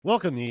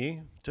Welcome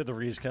ye to the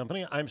Rees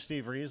Company. I'm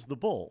Steve Rees, the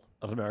bull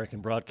of American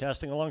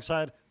broadcasting,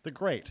 alongside the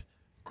great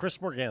Chris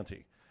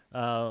Morganti.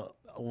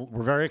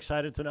 We're very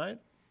excited tonight.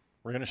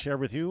 We're going to share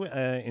with you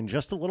in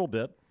just a little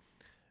bit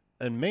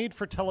a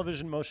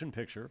made-for-television motion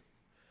picture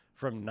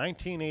from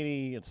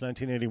 1980. It's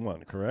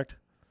 1981, correct?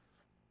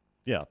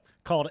 Yeah,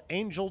 called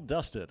Angel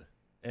Dusted,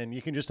 and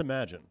you can just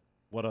imagine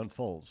what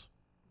unfolds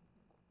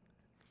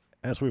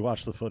as we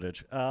watch the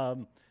footage.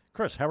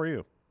 Chris, how are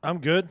you? I'm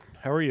good.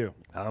 How are you?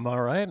 I'm all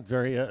right.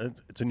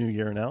 It's a new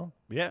year now.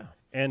 Yeah.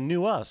 And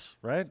new us,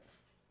 right?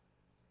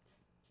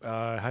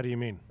 How do you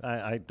mean?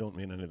 I don't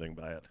mean anything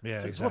by it.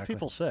 Yeah, It's what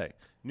people say.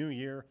 New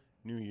year,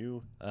 new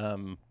you.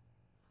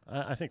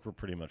 I think we're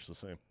pretty much the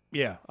same.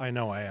 Yeah, I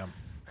know I am.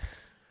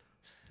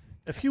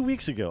 A few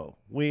weeks ago,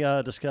 we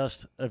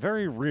discussed a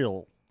very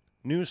real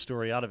news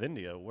story out of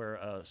India where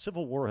a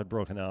civil war had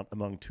broken out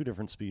among two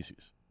different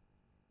species.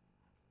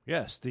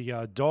 Yes,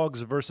 the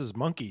dogs versus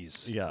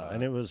monkeys. Yeah,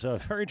 and it was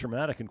very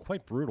dramatic and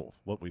quite brutal,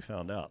 what we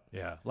found out.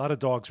 Yeah, a lot of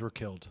dogs were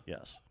killed.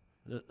 Yes,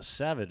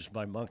 savaged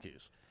by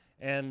monkeys.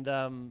 And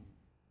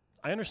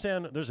I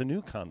understand there's a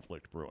new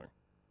conflict brewing,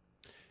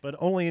 but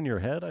only in your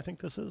head, I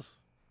think this is?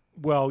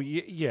 Well,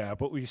 yeah,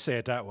 but we say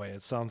it that way.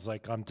 It sounds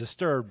like I'm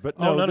disturbed, but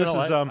No, this is...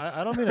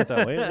 I don't mean it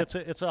that way.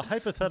 It's a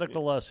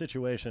hypothetical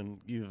situation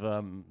you've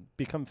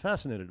become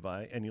fascinated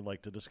by and you'd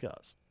like to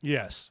discuss.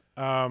 Yes.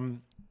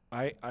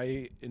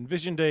 I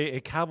envisioned a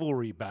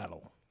cavalry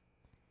battle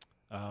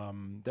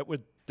that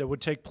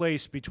would take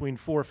place between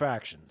four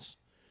factions.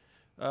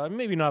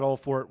 Maybe not all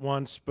four at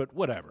once, but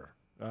whatever.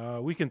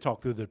 We can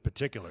talk through the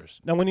particulars.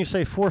 Now, when you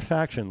say four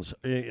factions,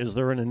 is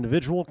there an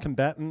individual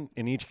combatant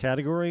in each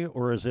category,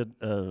 or is it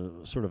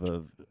sort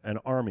of an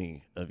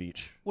army of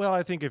each? Well,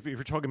 I think if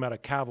you're talking about a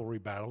cavalry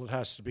battle, it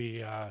has to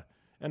be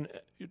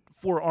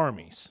four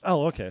armies.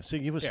 Oh, okay. So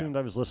you assumed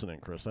I was listening,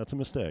 Chris. That's a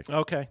mistake.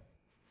 Okay.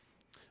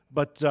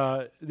 But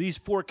these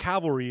four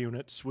cavalry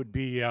units would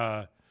be,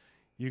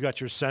 you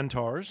got your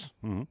centaurs,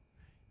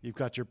 you've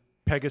got your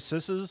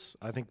Pegasuses.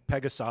 I think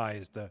Pegasi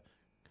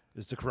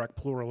is the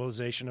correct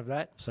pluralization of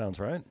that. Sounds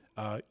right.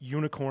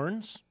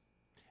 Unicorns,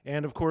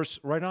 and of course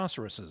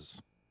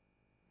rhinoceroses.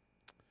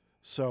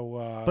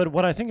 So, but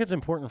what I think it's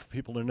important for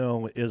people to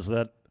know is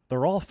that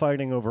they're all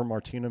fighting over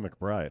Martina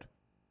McBride.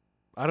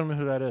 I don't know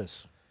who that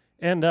is,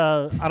 and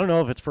I don't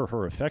know if it's for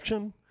her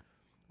affection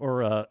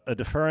or a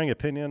deferring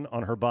opinion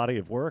on her body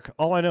of work.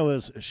 All I know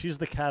is she's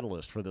the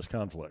catalyst for this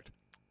conflict.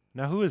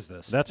 Now, who is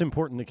this? That's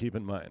important to keep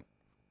in mind.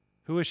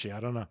 Who is she?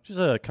 I don't know. She's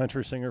a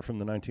country singer from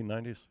the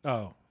 1990s.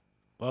 Oh,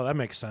 well, that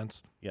makes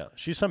sense. Yeah,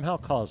 she somehow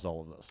caused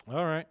all of this.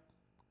 All right.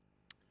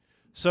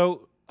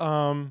 So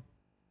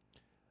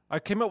I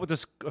came up with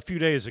this a few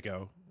days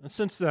ago, and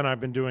since then I've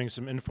been doing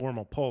some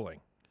informal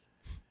polling.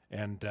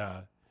 And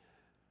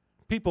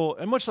people,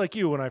 and much like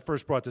you, when I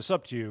first brought this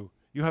up to you,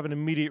 you have an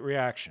immediate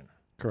reaction.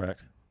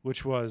 Correct.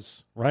 Which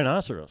was?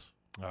 Rhinoceros.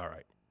 All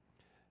right.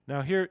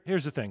 Now,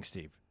 here's the thing,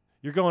 Steve.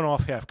 You're going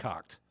off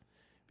half-cocked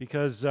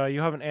because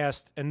you haven't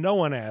asked, and no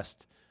one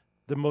asked,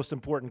 the most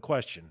important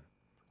question,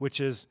 which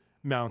is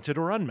mounted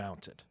or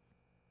unmounted.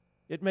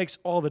 It makes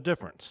all the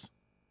difference.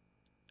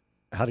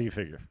 How do you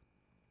figure?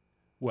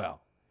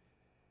 Well,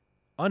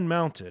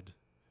 unmounted,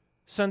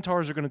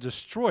 centaurs are going to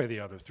destroy the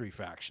other three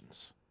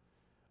factions.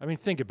 I mean,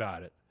 think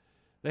about it.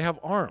 They have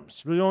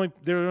arms. They're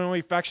the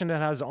only faction that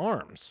has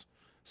arms.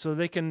 So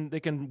they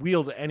can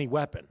wield any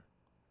weapon.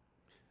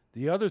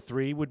 The other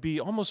three would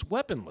be almost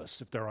weaponless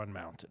if they're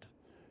unmounted.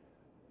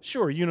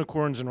 Sure,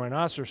 unicorns and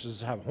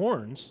rhinoceroses have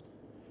horns,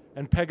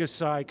 and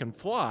Pegasi can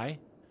fly,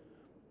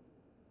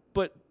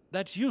 but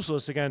that's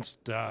useless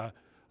against a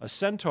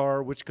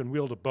centaur, which can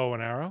wield a bow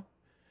and arrow,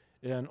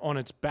 and on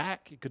its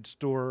back it could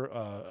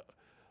store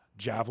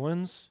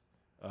javelins.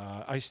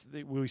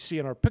 We see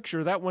in our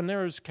picture that one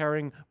there is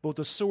carrying both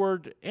a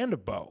sword and a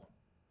bow,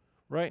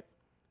 right?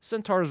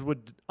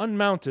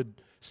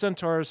 Unmounted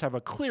centaurs have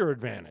a clear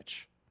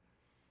advantage.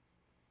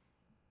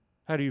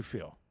 How do you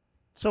feel?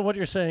 So what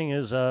you're saying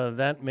is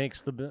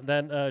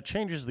that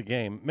changes the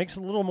game, makes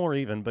it a little more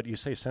even, but you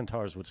say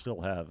centaurs would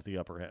still have the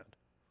upper hand.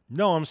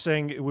 No, I'm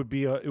saying it would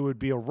be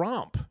a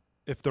romp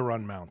if they're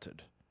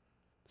unmounted.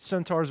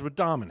 Centaurs would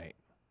dominate.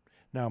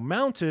 Now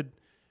mounted,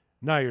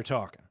 now you're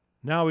talking.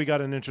 Now we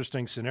got an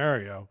interesting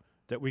scenario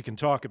that we can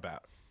talk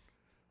about,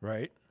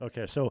 right?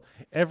 Okay, so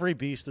every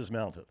beast is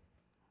mounted.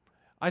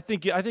 I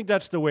think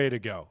that's the way to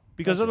go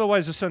because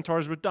otherwise the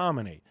centaurs would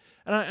dominate.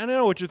 And I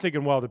know what you're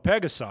thinking. Well, the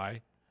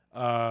Pegasi,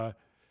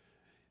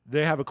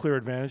 they have a clear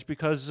advantage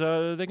because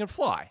they can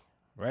fly,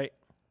 right?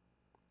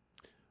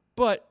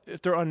 But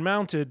if they're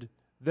unmounted,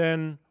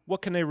 then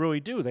what can they really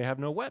do? They have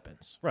no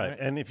weapons. Right.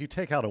 And if you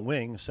take out a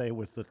wing, say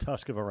with the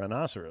tusk of a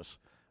rhinoceros,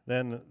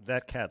 then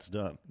that cat's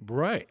done.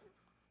 Right.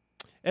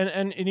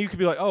 And you could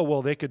be like, oh,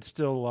 well, they could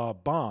still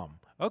bomb.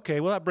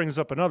 Okay, well, that brings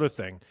up another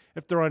thing.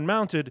 If they're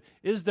unmounted,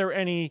 is there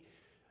any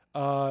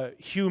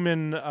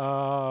human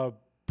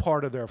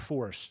part of their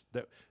force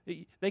that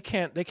they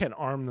can't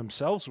arm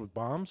themselves with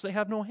bombs? They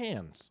have no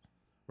hands,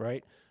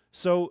 right?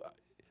 So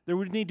there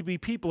would need to be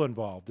people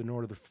involved in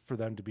order for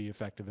them to be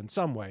effective in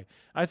some way.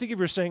 I think if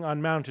you're saying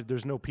unmounted,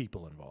 there's no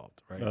people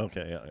involved, right?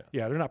 Okay, yeah.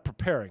 Yeah, they're not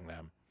preparing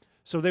them.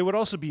 So they would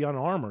also be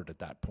unarmored at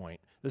that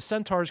point. The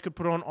centaurs could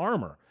put on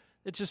armor.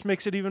 It just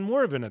makes it even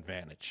more of an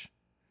advantage,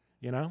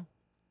 you know?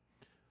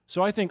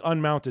 So I think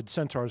unmounted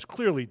centaurs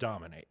clearly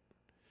dominate.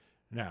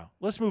 Now,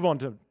 let's move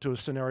on to a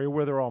scenario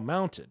where they're all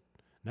mounted.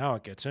 Now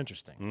it gets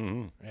interesting.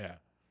 Mm-hmm. Yeah.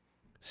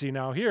 See,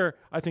 now here,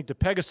 I think the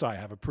Pegasi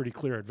have a pretty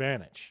clear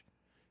advantage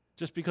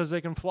just because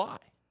they can fly,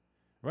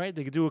 right?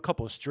 They could do a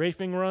couple of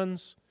strafing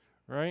runs,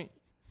 right?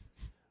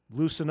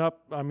 Soften up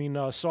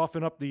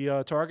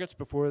the targets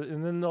before,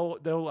 and then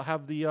they'll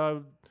have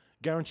the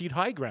guaranteed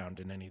high ground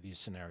in any of these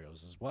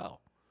scenarios as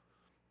well.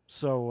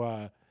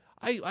 So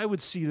I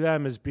would see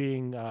them as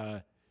being,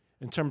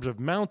 in terms of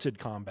mounted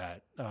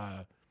combat,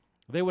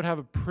 they would have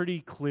a pretty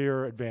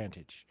clear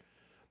advantage.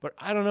 But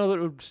I don't know that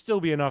it would still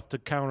be enough to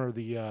counter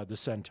the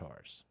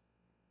centaurs.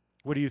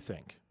 What do you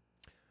think?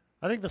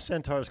 I think the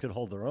centaurs could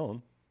hold their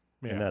own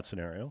in that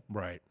scenario.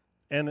 Right.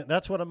 And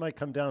that's what it might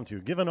come down to.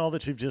 Given all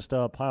that you've just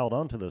piled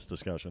onto this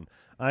discussion,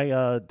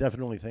 I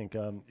definitely think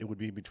it would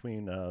be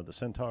between the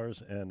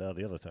centaurs and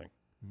the other thing.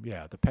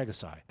 Yeah, the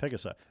Pegasi.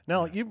 Pegasi.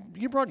 Now,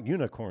 you brought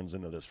unicorns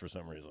into this for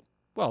some reason.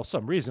 Well,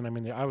 some reason. I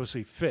mean, they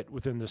obviously fit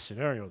within this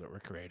scenario that we're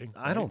creating.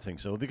 I don't think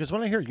so, because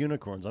when I hear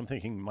unicorns, I'm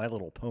thinking My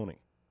Little Pony.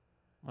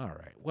 All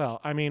right.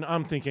 Well, I mean,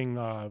 I'm thinking,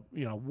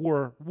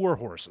 war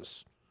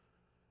horses.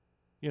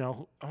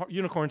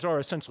 Unicorns are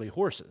essentially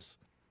horses.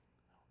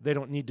 They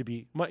don't need to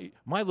be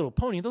My Little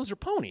Pony. Those are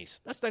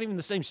ponies. That's not even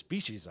the same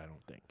species, I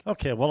don't think.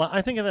 Okay, well,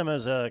 I think of them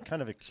as a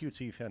kind of a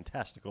cutesy,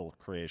 fantastical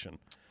creation.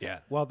 Yeah.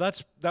 Well,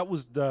 that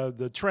was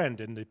the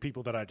trend in the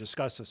people that I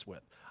discussed this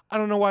with. I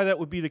don't know why that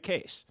would be the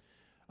case.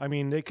 I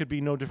mean, they could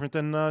be no different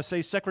than,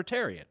 say,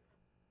 Secretariat.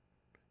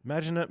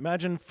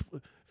 Imagine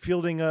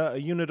fielding a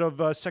unit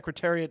of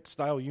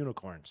Secretariat-style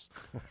unicorns,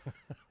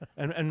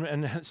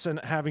 and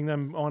having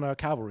them on a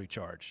cavalry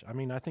charge. I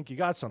mean, I think you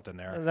got something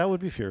there. That would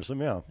be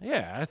fearsome, yeah.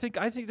 Yeah, I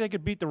think they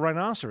could beat the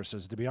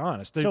rhinoceroses. To be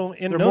honest, they're no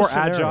more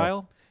scenario,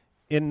 agile.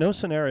 In no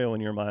scenario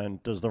in your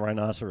mind does the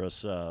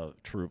rhinoceros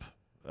troop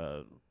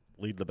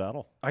lead the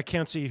battle. I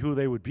can't see who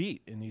they would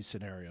beat in these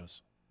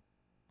scenarios,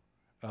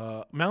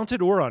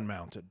 mounted or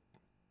unmounted.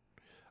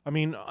 I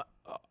mean,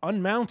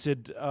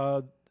 unmounted.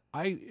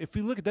 If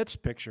you look at that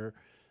picture,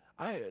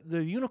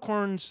 the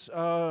unicorn's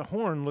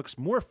horn looks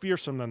more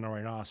fearsome than the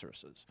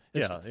rhinoceros's.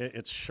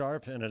 It's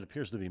sharp and it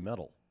appears to be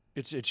metal.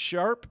 It's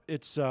sharp.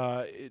 It's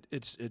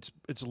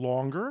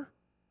longer,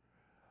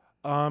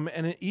 and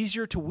it's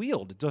easier to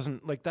wield. It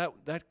doesn't like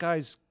that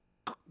guy's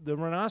the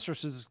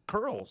rhinoceros's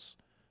curls.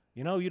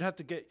 You have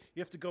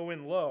to go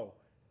in low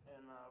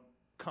and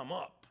come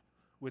up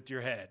with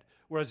your head,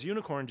 whereas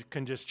unicorn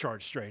can just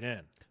charge straight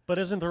in. But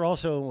isn't there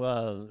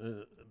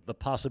also the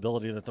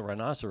possibility that the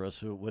rhinoceros,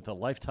 who with a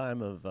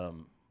lifetime of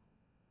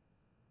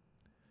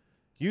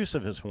use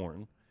of his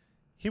horn,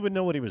 he would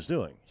know what he was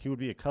doing. He would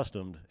be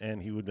accustomed,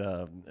 and he would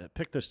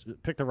pick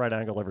the right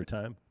angle every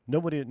time.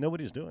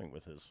 Nobody's doing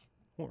with his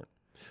horn.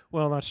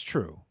 Well, that's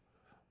true.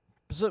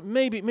 So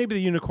maybe the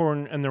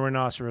unicorn and the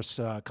rhinoceros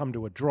come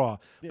to a draw,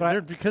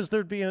 because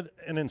there'd be an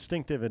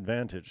instinctive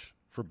advantage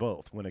for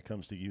both when it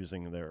comes to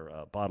using their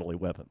bodily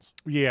weapons.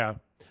 Yeah,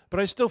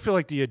 but I still feel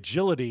like the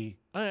agility,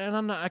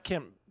 and I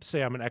can't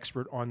say I'm an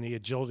expert on the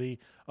agility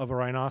of a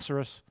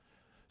rhinoceros,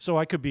 so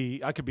I could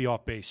be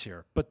off base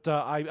here. But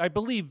I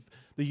believe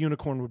the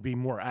unicorn would be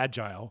more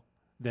agile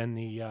than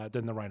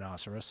the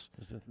rhinoceros.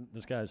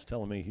 This guy's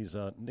telling me he's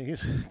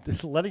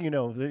letting you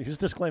know, he's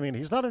disclaiming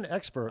he's not an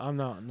expert. I'm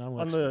not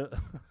on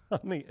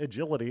the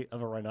agility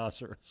of a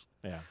rhinoceros.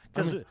 Yeah,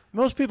 because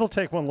most people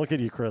take one look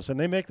at you, Chris, and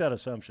they make that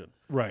assumption.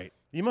 Right.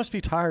 You must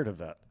be tired of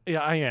that.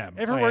 Yeah, I am.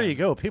 Everywhere you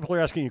go, people are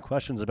asking you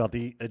questions about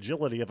the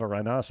agility of a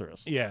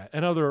rhinoceros. Yeah,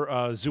 and other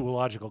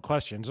zoological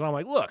questions, and I'm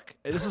like, look,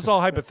 this is all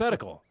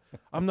hypothetical.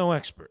 I'm no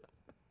expert.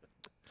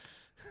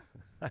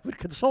 I would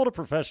consult a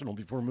professional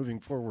before moving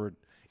forward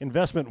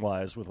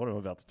investment-wise with what I'm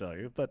about to tell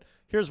you, but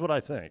here's what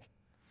I think.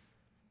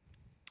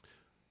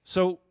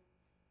 So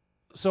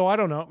I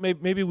don't know.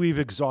 Maybe we've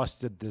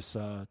exhausted this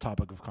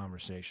topic of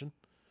conversation,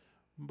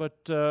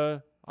 but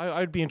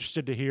I'd be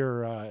interested to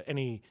hear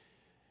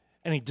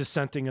any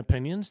dissenting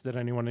opinions that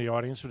anyone in the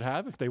audience would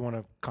have if they want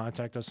to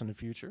contact us in the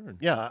future.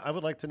 Yeah, I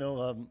would like to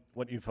know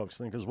what you folks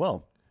think as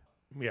well.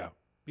 Yeah.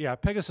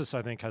 Pegasus,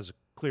 I think, has a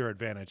clear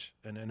advantage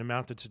in a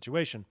mounted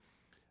situation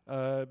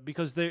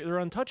because they're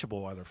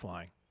untouchable while they're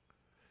flying.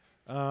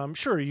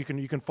 Sure, you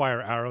can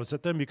fire arrows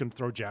at them. You can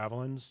throw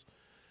javelins.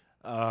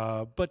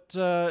 But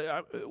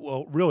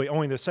really,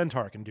 only the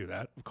centaur can do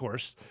that, of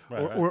course,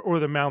 right. Or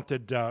the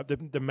mounted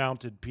the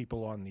mounted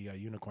people on the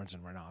unicorns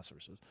and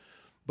rhinoceroses.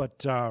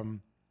 But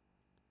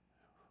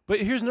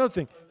here's another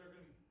thing. Are there going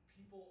to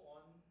be people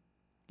on?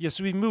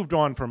 Yes, we've moved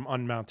on from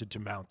unmounted to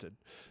mounted.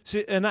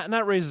 See, and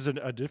that raises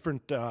a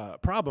different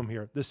problem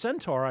here. The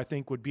centaur, I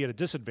think, would be at a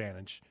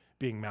disadvantage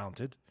being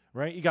mounted.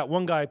 Right? You got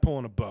one guy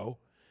pulling a bow,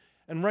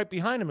 and right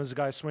behind him is a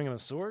guy swinging a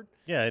sword.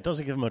 Yeah, it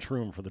doesn't give much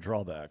room for the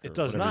drawback. It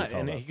does not,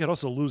 and that. he could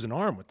also lose an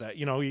arm with that.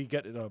 You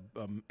get an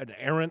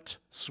errant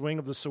swing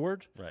of the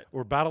sword, Right.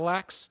 or battle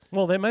axe.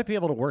 Well, they might be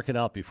able to work it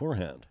out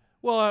beforehand.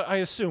 Well, I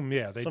assume,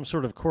 Some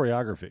sort of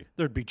choreography.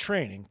 there'd be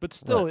training, but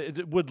still, Right.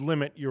 it would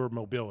limit your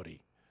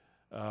mobility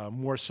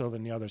more so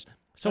than the others.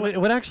 So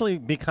it would actually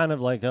be kind of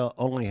like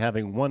only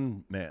having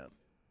one man.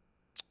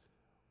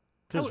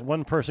 Because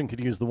one person could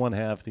use the one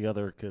half, the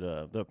other could,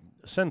 the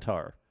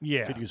centaur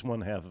could use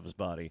one half of his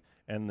body,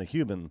 and the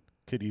human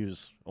could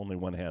use only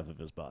one half of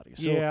his body.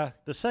 So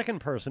the second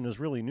person is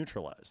really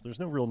neutralized. There's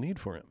no real need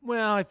for him.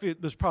 Well, I feel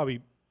there's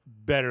probably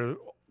better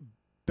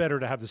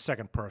to have the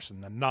second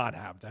person than not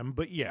have them.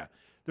 But yeah,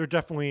 they're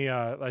definitely,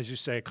 as you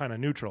say, kind of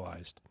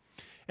neutralized.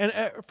 And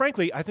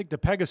frankly, I think the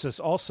Pegasus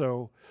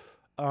also,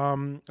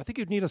 I think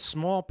you'd need a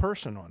small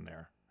person on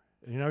there.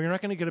 You're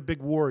not going to get a big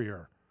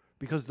warrior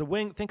because the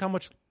wing, think how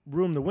much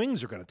room the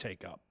wings are going to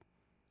take up.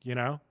 It's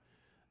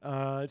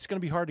going to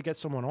be hard to get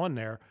someone on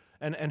there.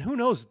 And who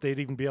knows if they'd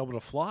even be able to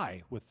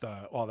fly with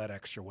all that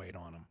extra weight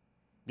on them.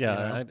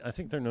 Yeah, I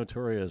think they're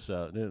notorious.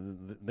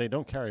 They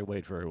don't carry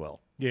weight very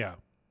well. Yeah.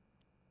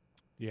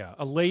 Yeah,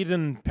 a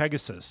laden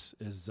Pegasus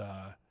is. Can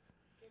a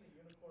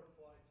unicorn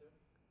fly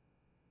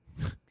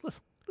too? Look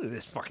at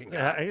this fucking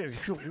guy.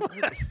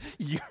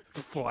 You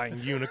flying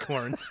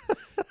unicorns.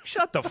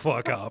 Shut the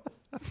fuck up.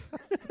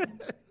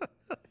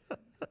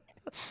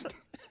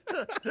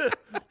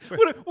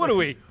 What are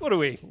we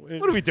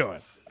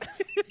doing?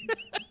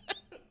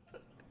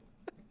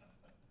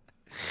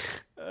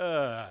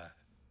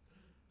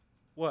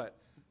 What?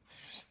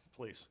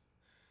 Please.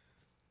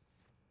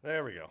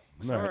 There we go.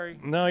 Sorry.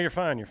 No, you're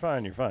fine. You're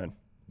fine. You're fine.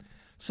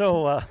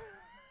 So,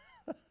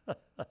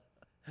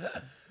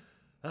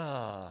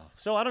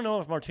 so I don't know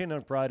if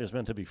Martina McBride is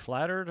meant to be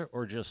flattered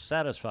or just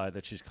satisfied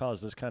that she's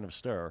caused this kind of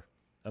stir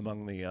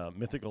among the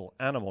mythical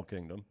animal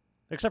kingdom,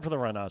 except for the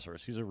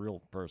rhinoceros. He's a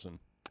real person.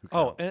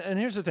 Oh, and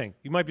here's the thing.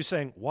 You might be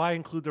saying, why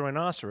include the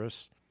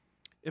rhinoceros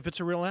if it's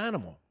a real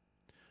animal?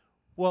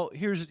 Well,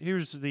 here's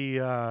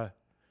the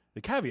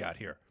caveat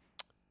here.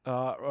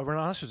 A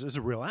rhinoceros is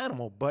a real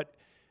animal, but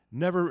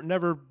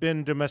never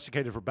been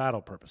domesticated for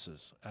battle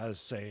purposes, as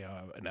say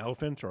an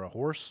elephant or a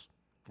horse,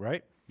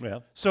 right? Yeah.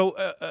 So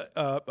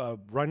a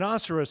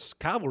rhinoceros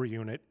cavalry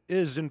unit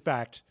is in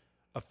fact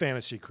a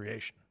fantasy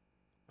creation.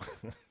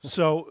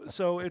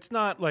 so it's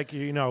not like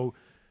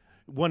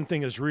one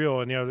thing is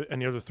real and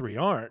the other three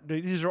aren't.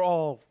 These are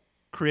all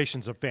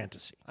creations of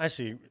fantasy. I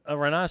see. A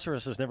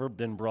rhinoceros has never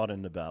been brought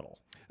into battle.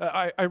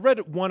 I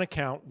read one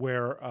account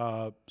where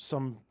a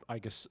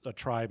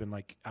tribe in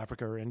like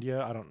Africa or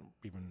India, I don't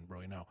even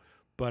really know,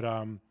 but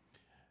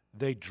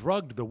they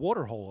drugged the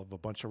water hole of a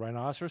bunch of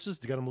rhinoceroses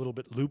to get them a little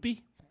bit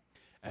loopy,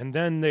 and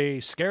then they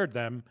scared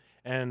them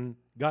and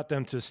got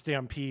them to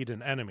stampede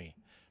an enemy.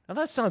 Now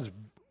that sounds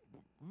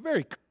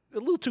a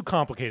little too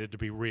complicated to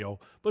be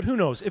real, but who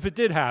knows? If it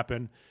did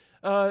happen,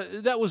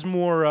 that was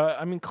more,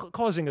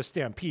 causing a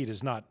stampede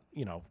is not,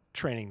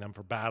 training them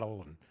for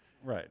battle and...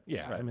 Right.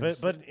 Yeah, right. I mean,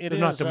 but they're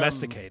not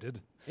domesticated.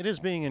 It is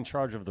being in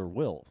charge of their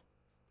will.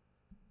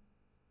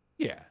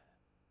 Yeah,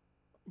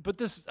 but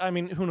this,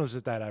 who knows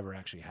if that ever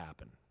actually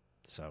happened?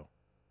 So,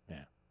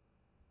 yeah.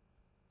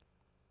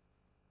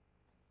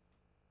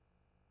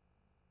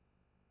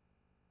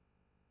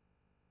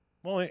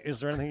 Well, is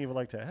there anything you would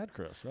like to add,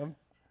 Chris?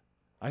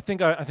 I think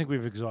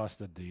we've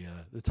exhausted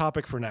the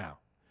topic for now.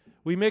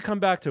 We may come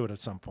back to it at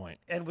some point.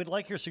 And we'd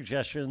like your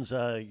suggestions,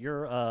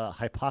 your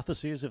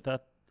hypotheses, if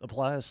that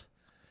applies,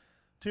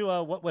 to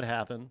what would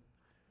happen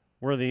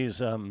were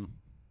these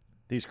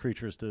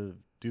creatures to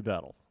do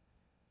battle,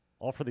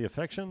 all for the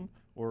affection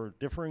or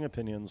differing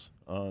opinions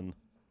on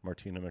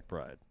Martina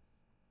McBride.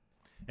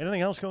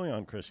 Anything else going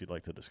on, Chris, you'd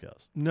like to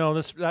discuss? No,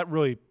 that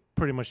really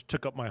pretty much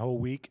took up my whole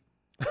week.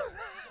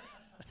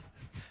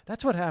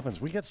 That's what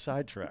happens. We get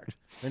sidetracked,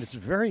 and it's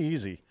very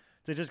easy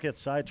to just get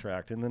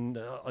sidetracked. And then,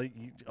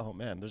 oh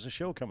man, there's a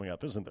show coming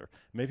up, isn't there?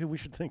 Maybe we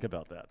should think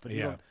about that. But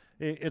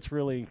it's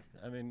really,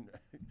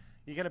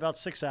 you get about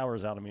 6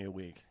 hours out of me a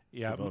week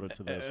devoted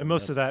to this. And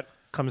most of that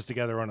comes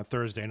together on a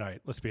Thursday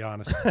night, let's be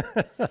honest.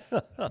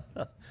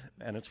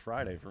 And it's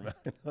Friday for me.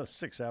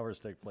 6 hours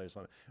take place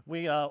on it.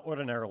 We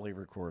ordinarily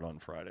record on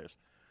Fridays.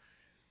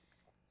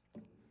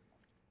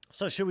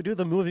 So should we do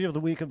the movie of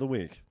the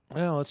week?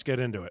 Well, let's get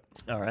into it.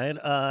 All right.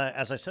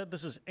 As I said,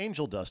 this is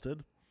Angel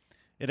Dusted.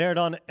 It aired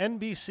on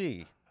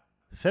NBC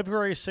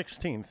February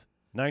 16th,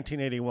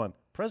 1981,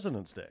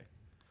 President's Day.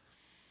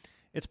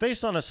 It's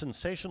based on a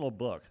sensational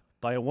book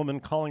by a woman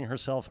calling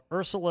herself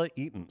Ursula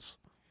Eatons.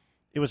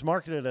 It was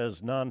marketed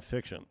as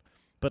nonfiction,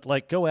 but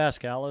like Go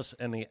Ask Alice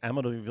and the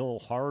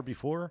Amityville Horror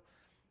before,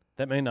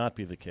 that may not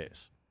be the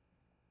case.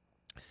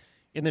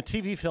 In the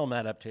TV film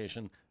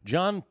adaptation,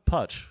 John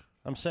Putch,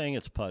 I'm saying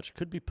it's Putch,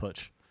 could be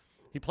Putch,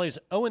 he plays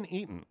Owen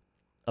Eaton,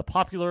 a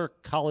popular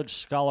college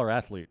scholar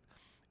athlete.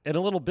 In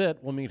a little bit,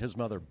 we'll meet his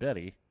mother,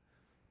 Betty,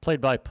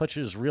 played by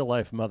Putch's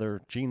real-life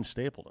mother, Jean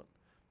Stapleton.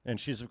 And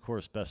she's, of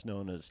course, best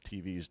known as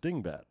TV's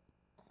Dingbat.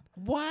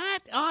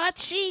 What,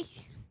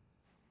 Archie?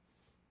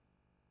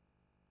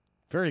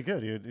 Very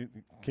good.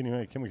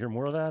 Can we hear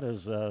more of that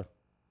as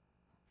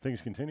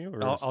things continue?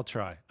 Or I'll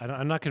try.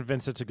 I'm not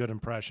convinced it's a good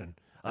impression.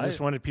 I just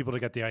wanted people to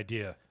get the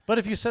idea. But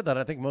if you said that,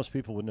 I think most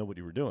people would know what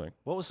you were doing.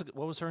 What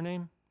was her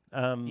name?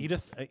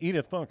 Edith?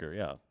 Edith Bunker,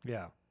 yeah.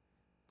 Yeah.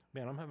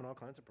 Man, I'm having all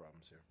kinds of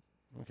problems here.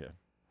 Okay.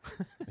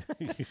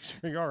 You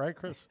sure you're all right,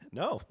 Chris?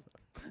 No.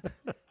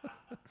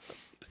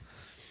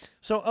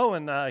 So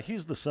Owen,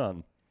 he's the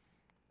son.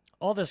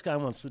 All this guy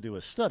wants to do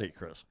is study,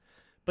 Chris.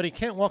 But he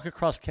can't walk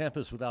across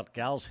campus without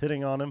gals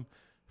hitting on him,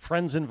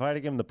 friends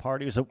inviting him to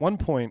parties. At one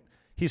point,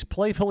 he's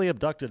playfully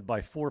abducted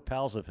by 4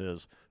 pals of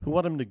his who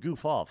want him to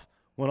goof off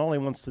when all he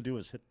wants to do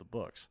is hit the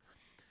books.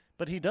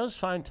 But he does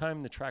find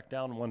time to track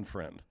down one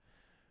friend.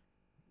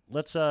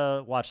 Let's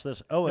watch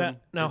this. Owen.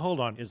 Now hold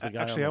on. Is the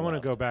guy Actually, I want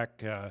to go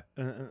back. I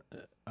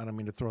don't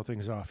mean to throw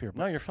things off here.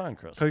 No, you're fine,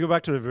 Chris. Can we go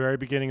back to the very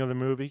beginning of the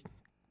movie,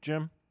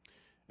 Jim?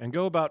 And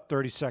go about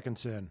 30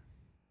 seconds in.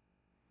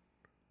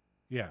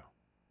 Yeah.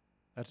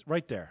 That's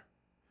right there.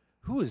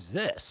 Who is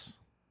this?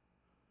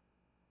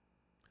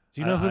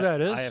 Do you know who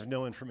that is? I have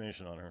no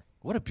information on her.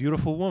 What a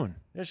beautiful woman.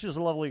 Yeah, she's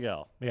a lovely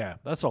gal. Yeah,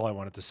 that's all I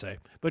wanted to say.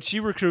 But she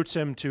recruits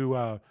him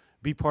to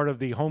be part of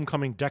the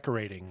homecoming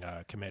decorating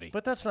committee.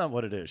 But that's not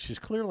what it is. She's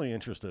clearly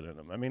interested in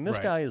him. I mean, this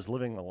Right. guy is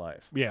living the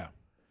life. Yeah.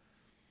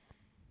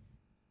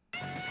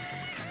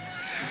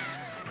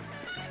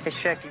 Hey,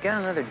 Shaq, you got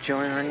another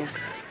joint on you?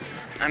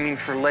 I mean,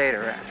 for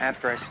later,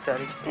 after I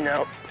study?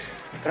 No,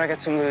 but I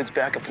got some moods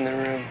back up in the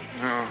room.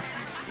 No,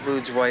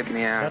 Ludes wiped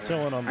me out. That's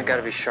Owen on the I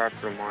gotta left. be sharp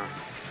for tomorrow.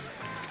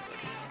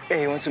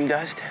 Hey, you want some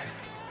dust?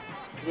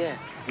 Yeah.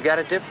 You got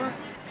a dipper?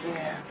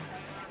 Yeah.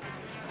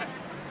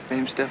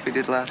 Same stuff we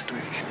did last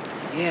week.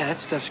 Yeah, that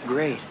stuff's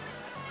great.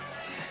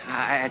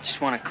 I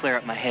just want to clear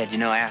up my head, you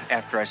know,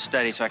 after I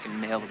study so I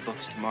can nail the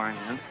books tomorrow,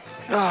 you know?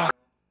 Oh,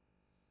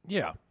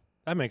 Yeah,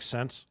 that makes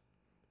sense.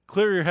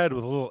 Clear your head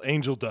with a little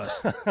angel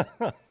dust.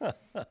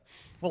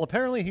 Well,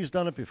 apparently he's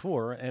done it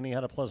before, and he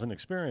had a pleasant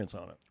experience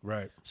on it.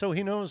 Right. So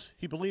he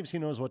believes he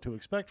knows what to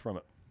expect from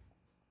it.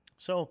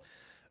 So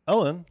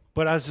Owen,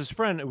 But as his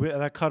friend,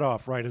 that cut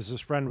off, right, as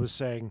his friend was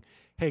saying,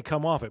 hey,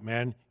 come off it,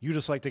 man. You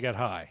just like to get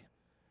high.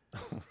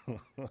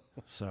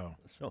 So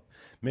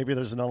maybe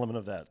there's an element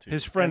of that, too.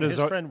 His friend And is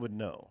his a- friend would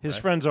know. his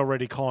right? friend's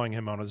already calling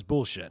him on his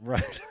bullshit.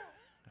 Right.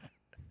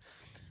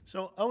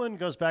 So Owen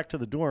goes back to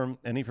the dorm,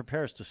 and he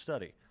prepares to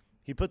study.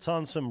 He puts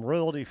on some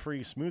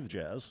royalty-free smooth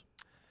jazz,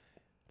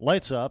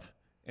 lights up,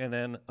 and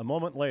then a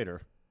moment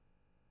later,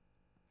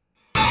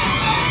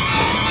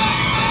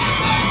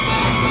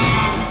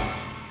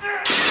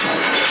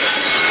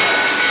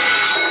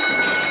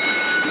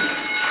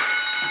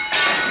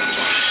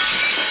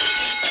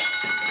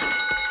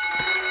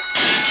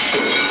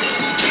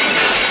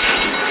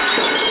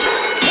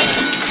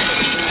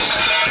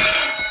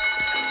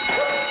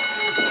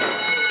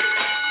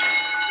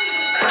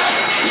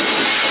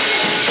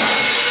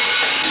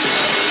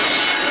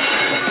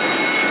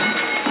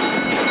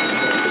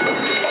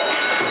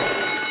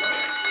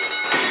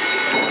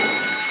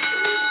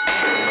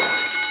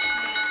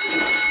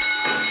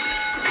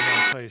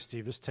 I'll tell you,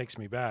 Steve, this takes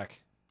me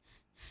back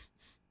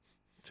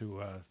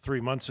to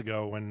 3 months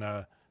ago when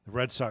the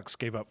Red Sox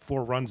gave up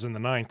 4 runs in the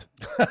 9th.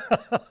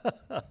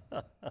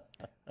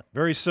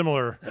 Very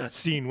similar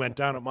scene went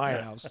down at my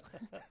house.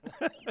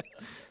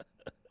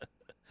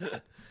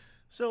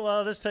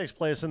 So this takes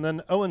place, and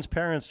then Owen's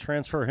parents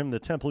transfer him to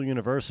Temple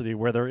University,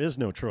 where there is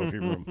no trophy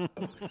room.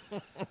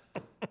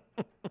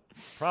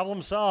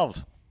 Problem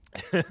solved.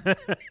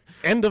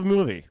 End of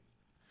movie.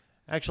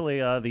 Actually,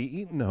 the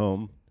Eaton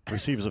home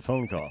receives a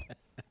phone call.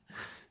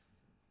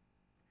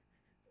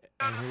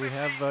 And here we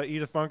have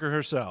Edith Bunker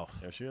herself.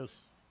 There she is.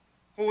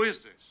 Who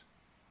is this?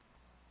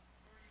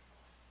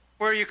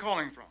 Where are you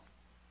calling from?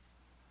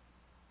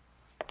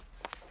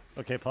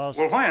 Okay, pause.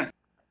 Well, when?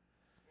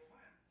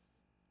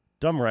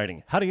 Dumb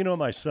writing. How do you know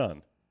my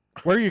son?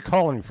 Where are you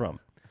calling from?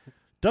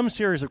 Dumb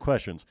series of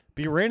questions.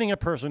 Berating a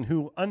person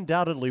who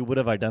undoubtedly would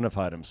have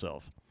identified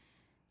himself.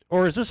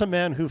 Or is this a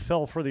man who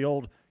fell for the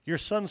old, your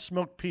son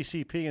smoked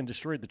PCP and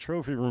destroyed the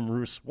trophy room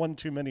ruse one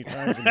too many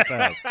times in the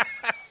past?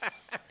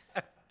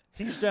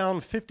 He's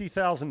down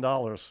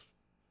 $50,000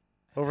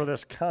 over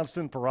this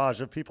constant barrage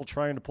of people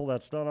trying to pull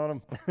that stunt on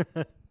him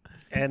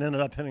and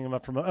ended up hitting him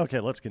up from, okay,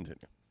 let's continue.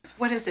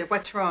 What is it?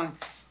 What's wrong?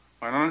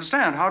 I don't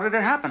understand. How did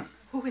it happen?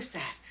 Who is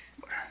that?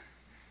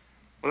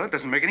 Well, that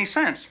doesn't make any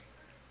sense.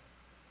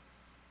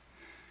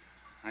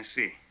 I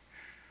see.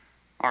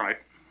 All right.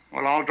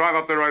 Well, I'll drive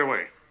up there right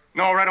away.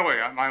 No, right away.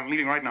 I'm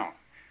leaving right now.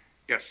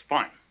 Yes,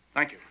 fine.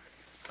 Thank you.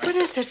 What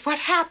is it? What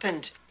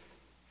happened?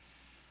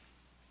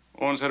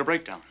 Owen's had a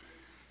breakdown.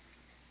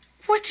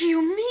 What do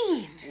you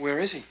mean? Where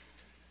is he?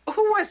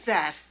 Who was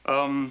that?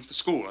 The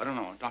school. I don't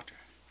know. A doctor.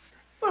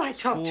 Well, I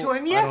talked to him I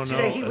don't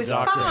yesterday. know, He a was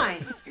doctor.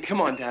 fine.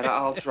 Come on, Dad.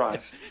 I'll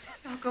drive.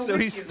 I'll go So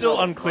with he's you. still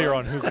unclear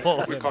on who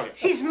called him.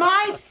 He's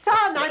my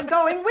son. I'm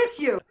going with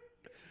you.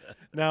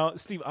 Now,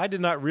 Steve, I did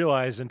not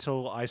realize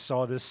until I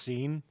saw this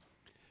scene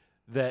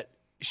that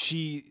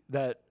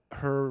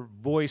her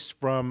voice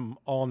from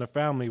All in the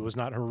Family was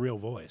not her real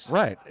voice.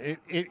 Right.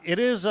 It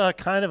is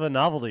kind of a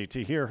novelty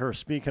to hear her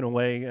speak in a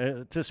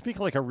way, to speak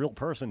like a real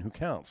person who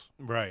counts.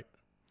 Right.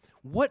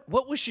 What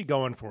was she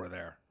going for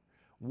there?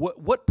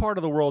 What part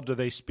of the world do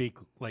they speak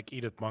like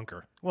Edith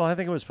Bunker? Well, I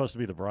think it was supposed to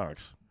be the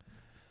Bronx.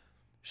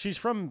 She's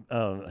from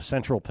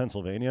central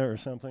Pennsylvania or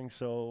something,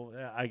 so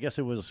I guess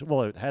it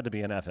had to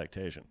be an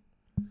affectation.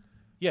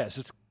 Yes,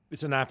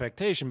 it's an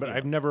affectation, but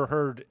I've never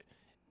heard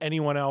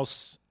anyone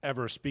else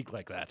ever speak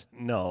like that.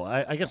 No,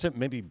 I guess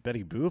maybe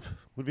Betty Boop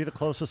would be the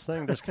closest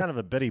thing. There's kind of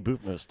a Betty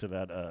Boopness to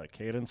that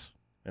cadence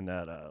and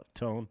that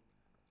tone.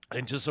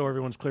 And just so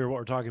everyone's clear what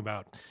we're talking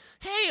about,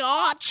 hey,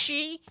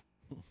 Archie.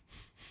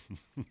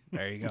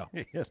 There you go.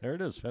 Yeah, there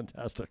it is.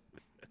 Fantastic.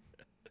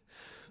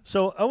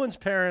 So Owen's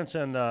parents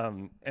and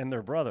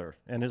their brother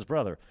and his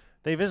brother,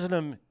 they visit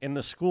him in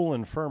the school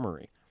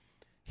infirmary.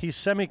 He's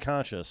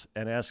semi-conscious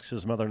and asks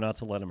his mother not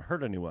to let him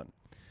hurt anyone.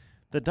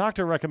 The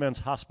doctor recommends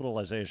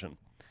hospitalization.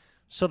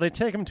 So they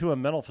take him to a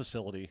mental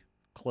facility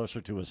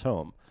closer to his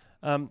home.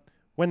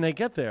 When they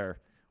get there,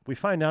 we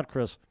find out,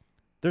 Chris,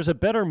 there's a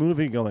better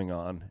movie going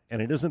on,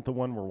 and it isn't the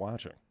one we're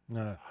watching.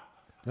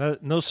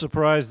 No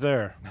surprise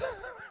there.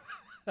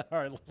 All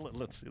right,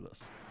 let's see this.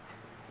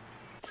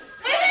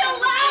 Leave me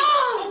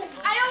alone!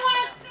 I don't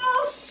want to go.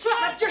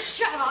 Shut up! Just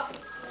shut up!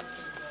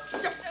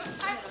 I'm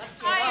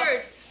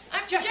tired.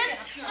 I'm just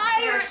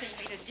tired.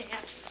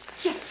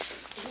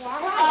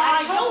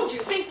 I don't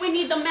think we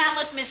need the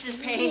mallet, Mrs.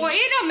 Page.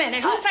 Wait a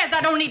minute. Who says I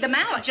don't need the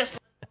mallet? Just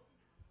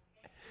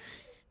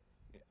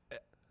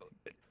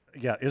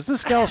Yeah, is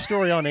this gal's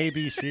story on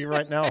ABC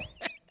right now?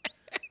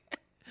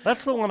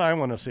 That's the one I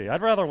want to see.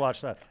 I'd rather watch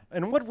that.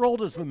 And what role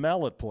does the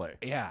mallet play?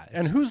 Yeah.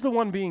 And who's the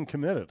one being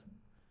committed?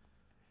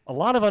 A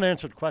lot of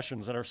unanswered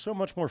questions that are so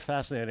much more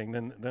fascinating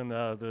than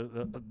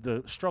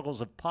the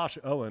struggles of Posh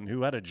Owen,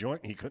 who had a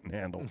joint he couldn't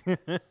handle.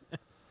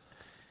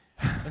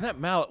 And that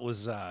mallet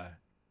was, I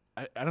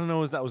don't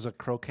know if that was a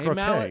croquet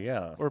mallet.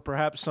 Yeah. Or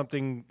perhaps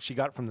something she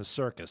got from the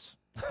circus.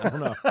 I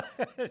don't know.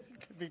 It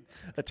could be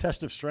a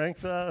test of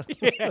strength.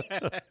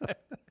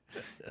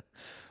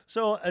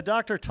 So a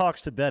doctor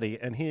talks to Betty,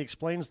 and he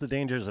explains the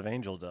dangers of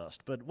angel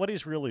dust. But what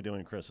he's really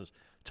doing, Chris, is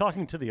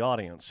talking to the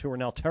audience, who are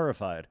now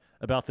terrified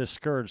about this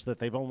scourge that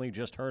they've only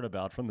just heard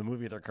about from the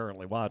movie they're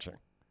currently watching.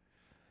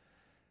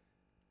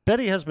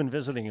 Betty has been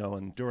visiting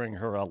Owen during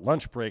her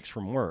lunch breaks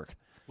from work.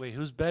 Wait,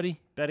 who's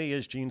Betty? Betty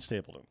is Gene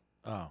Stapleton.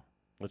 Oh.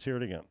 Let's hear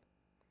it again.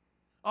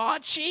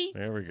 Archie?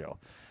 There we go.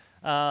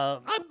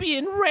 I'm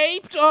being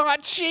raped,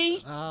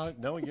 Archie.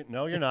 No,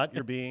 you're not.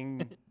 You're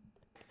being...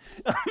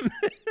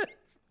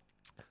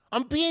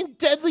 I'm being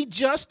deadly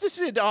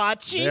justiced,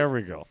 Archie. There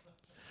we go.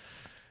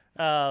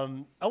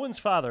 Owen's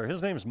father,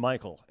 his name's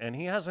Michael, and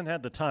he hasn't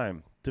had the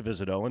time to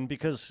visit Owen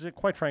because,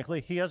 quite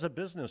frankly, he has a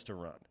business to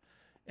run.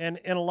 And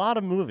in a lot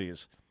of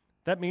movies,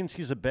 that means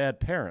he's a bad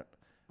parent.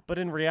 But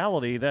in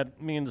reality,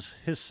 that means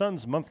his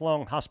son's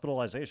month-long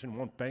hospitalization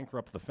won't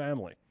bankrupt the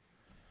family.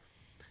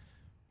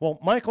 Well,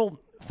 Michael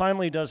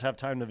finally does have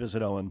time to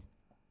visit Owen,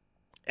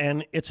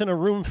 and it's in a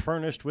room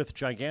furnished with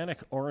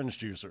gigantic orange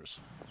juicers.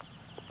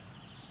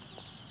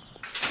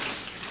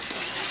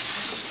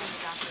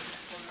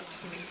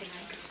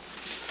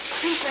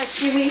 please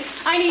rescue me.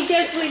 I need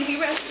desperately to be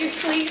rescued,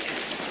 please.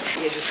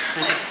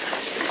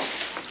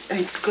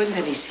 It's good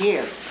that he's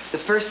here. The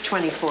first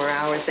 24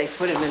 hours, they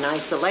put him in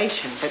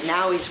isolation, but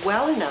now he's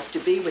well enough to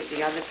be with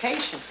the other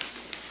patients.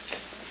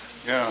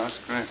 Yeah, that's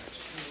great.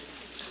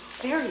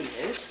 There he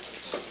is.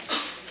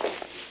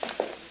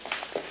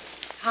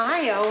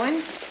 Hi,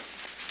 Owen.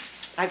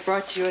 I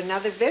brought you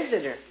another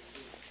visitor.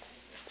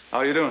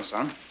 How you doing,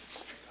 son?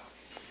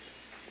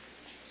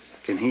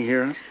 Can he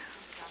hear us?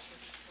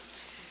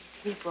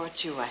 He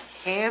brought you a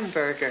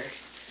hamburger.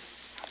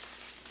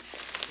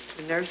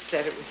 The nurse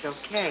said it was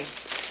okay.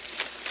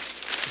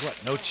 What,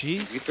 no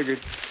cheese? We figured,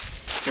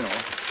 you know,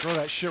 Throw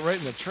that shit right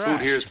in the trash. food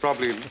here is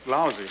probably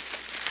lousy.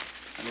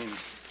 I mean,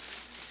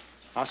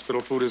 hospital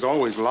food is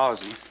always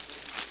lousy.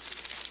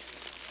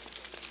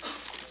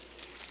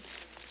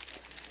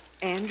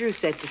 Andrew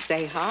said to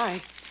say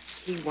hi.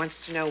 He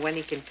wants to know when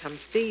he can come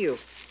see you.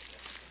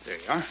 There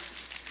you are.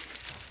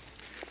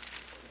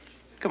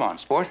 Come on,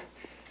 sport.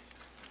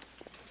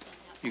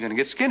 You're gonna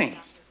get skinny.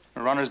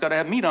 A runner's gotta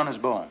have meat on his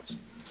bones.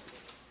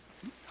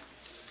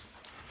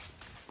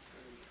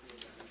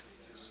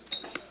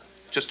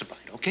 Just a bite,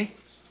 okay?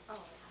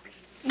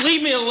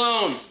 Leave me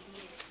alone.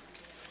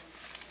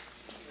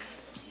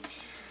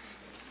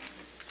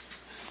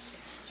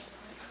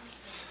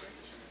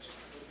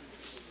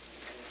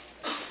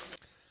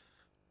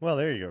 Well,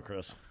 there you go,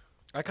 Chris.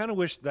 I kind of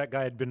wish that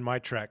guy had been my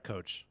track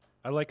coach.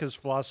 I like his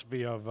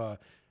philosophy of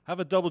have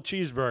a double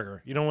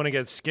cheeseburger. You don't want to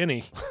get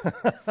skinny.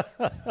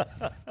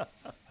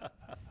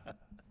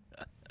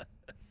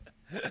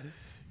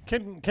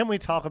 Can we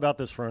talk about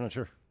this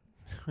furniture?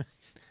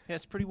 Yeah,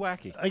 it's pretty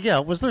wacky. Yeah,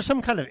 was there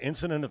some kind of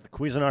incident at the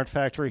Cuisinart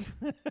factory?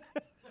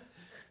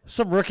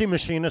 Some rookie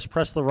machinist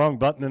pressed the wrong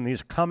button and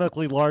these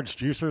comically large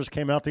juicers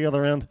came out the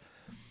other end?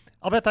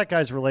 I'll bet that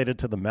guy's related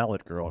to the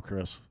mallet girl,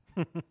 Chris.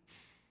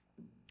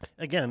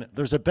 Again,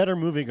 there's a better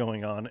movie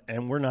going on,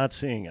 and we're not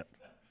seeing it.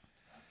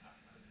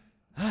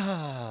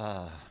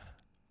 Now,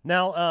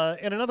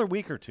 in another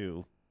week or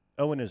two,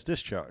 Owen is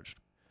discharged.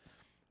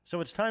 So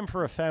it's time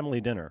for a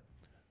family dinner.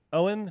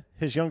 Owen,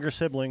 his younger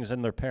siblings,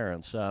 and their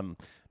parents.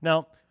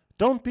 Now,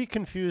 don't be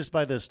confused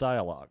by this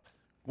dialogue.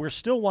 We're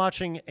still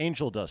watching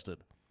Angel Dusted.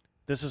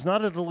 This is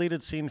not a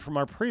deleted scene from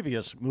our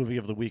previous movie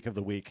of the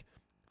week,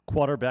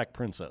 Quarterback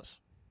Princess.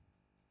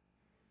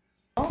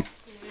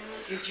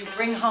 Did you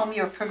bring home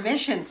your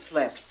permission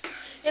slip?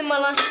 In my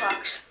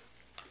lunchbox.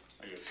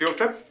 Are you a field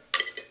trip?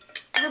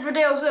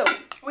 Riverdale Zoo.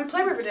 We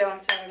play Riverdale on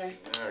Saturday.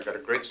 Yeah, I got a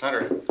great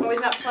center. Oh,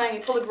 he's not playing. He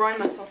pulled a groin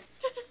muscle.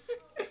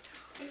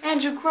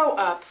 Andrew, grow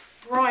up.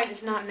 Groin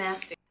is not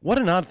nasty. What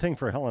an odd thing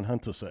for Helen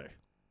Hunt to say.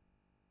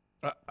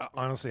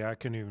 Honestly, I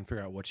couldn't even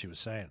figure out what she was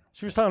saying.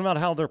 She was talking about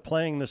how they're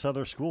playing this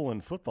other school in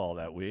football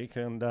that week,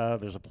 and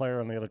there's a player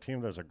on the other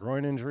team. There's a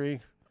groin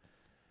injury.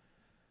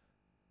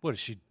 What, is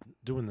she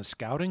doing the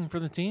scouting for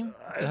the team?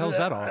 What the hell's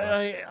that all about?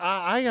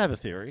 I have a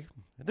theory.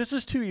 This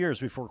is 2 years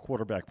before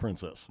Quarterback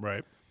Princess.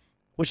 Right.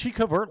 Was she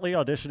covertly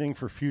auditioning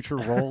for future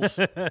roles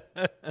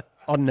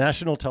on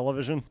national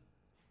television?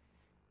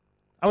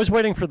 I was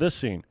waiting for this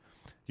scene.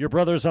 Your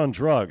brother's on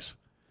drugs.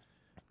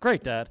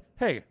 Great, Dad.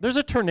 Hey, there's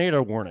a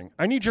tornado warning.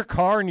 I need your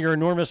car and your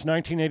enormous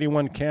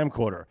 1981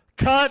 camcorder.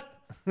 Cut!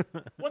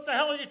 What the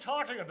hell are you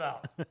talking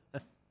about?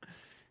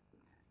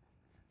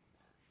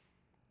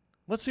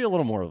 Let's see a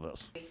little more of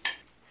this.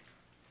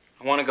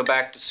 I want to go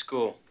back to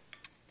school.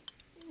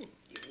 You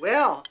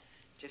will.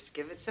 Just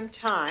give it some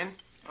time.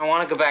 I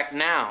want to go back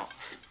now.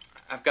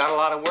 I've got a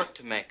lot of work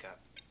to make up.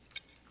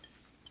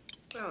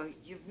 Well,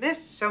 you've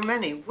missed so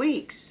many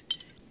weeks.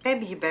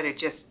 Maybe you better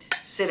just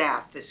sit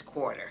out this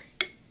quarter.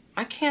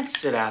 I can't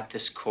sit out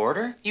this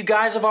quarter. You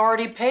guys have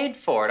already paid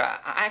for it.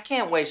 I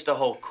can't waste a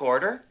whole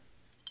quarter.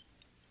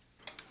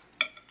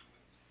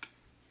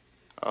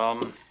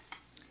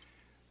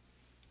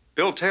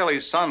 Bill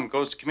Taylor's son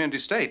goes to Community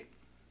State.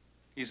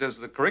 He says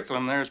the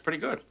curriculum there is pretty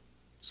good.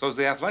 So's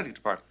the athletic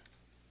department.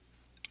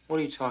 What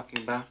are you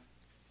talking about?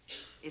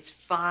 It's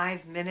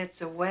 5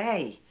 minutes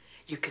away.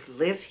 You could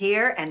live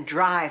here and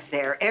drive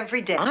there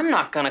every day. I'm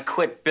not going to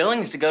quit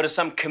Billings to go to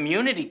some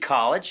community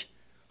college.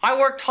 I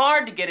worked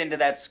hard to get into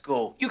that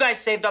school. You guys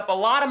saved up a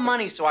lot of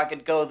money so I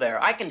could go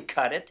there. I can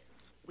cut it.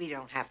 We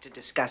don't have to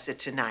discuss it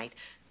tonight.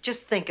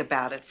 Just think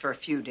about it for a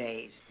few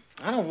days.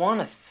 I don't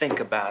want to think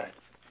about it.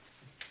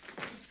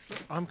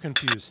 I'm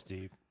confused,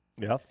 Steve.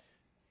 Yeah.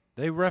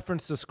 They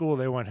referenced the school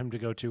they want him to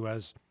go to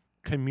as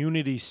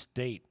Community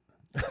State.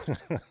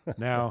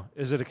 Now,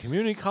 is it a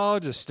community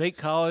college, a state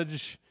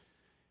college?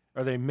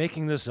 Are they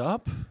making this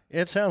up?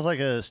 It sounds like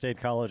a state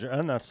college,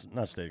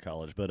 not state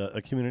college, but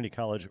a community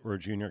college or a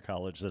junior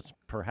college that's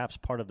perhaps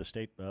part of the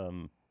state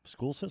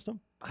school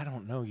system. I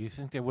don't know. You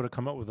think they would have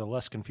come up with a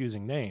less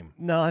confusing name?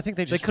 No, I think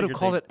they just could have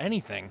called it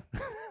anything.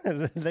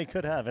 They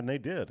could have, and they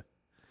did.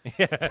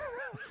 Yeah.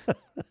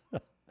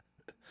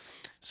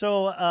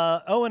 So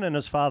Owen and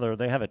his father,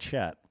 they have a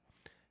chat.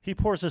 He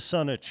pours his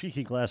son a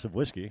cheeky glass of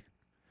whiskey.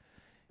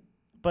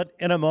 But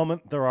in a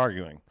moment, they're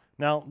arguing.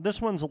 Now,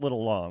 this one's a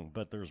little long,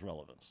 but there's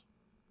relevance.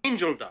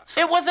 Angel dust.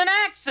 It was an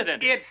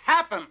accident. It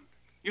happened.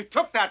 You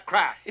took that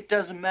crash. It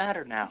doesn't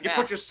matter now. You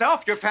put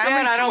yourself, your family,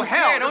 Dad, I through don't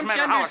hell. care. Doesn't Don't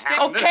matter you how it understand?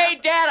 happened. Okay,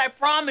 Dad, I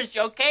promise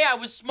you, okay? I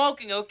was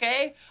smoking,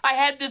 okay? I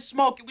had this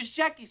smoke. It was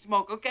Shecky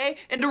smoke, okay?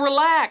 And to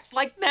relax,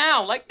 like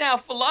now.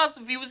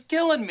 Philosophy was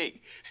killing me.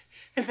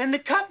 And then the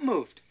cup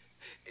moved.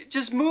 It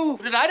just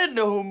moved, and I didn't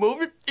know who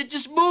moved it. It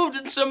just moved,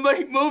 and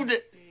somebody moved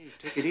it. Hey,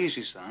 take it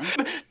easy, son.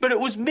 But it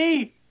was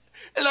me,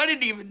 and I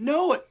didn't even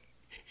know it.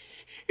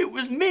 It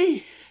was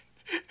me.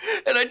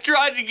 And I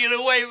tried to get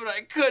away, but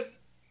I couldn't.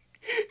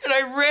 And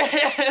I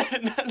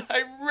ran, and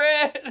I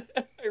ran,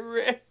 and I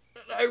ran,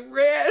 and I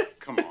ran.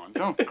 Come on,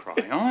 don't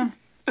cry, Owen.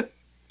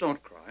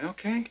 Don't cry,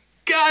 okay?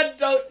 God,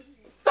 don't.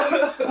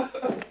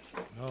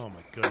 Oh,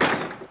 my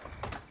goodness.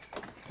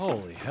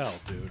 Holy hell,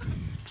 dude.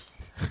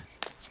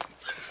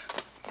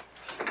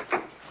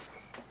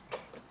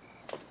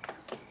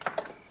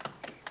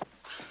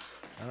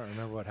 I don't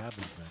remember what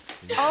happens next,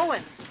 Steve.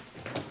 Owen,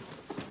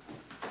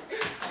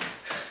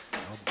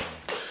 Oh, boy.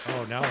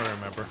 Oh, now I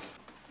remember.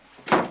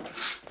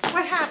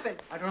 what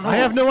happened? I don't know. I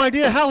have no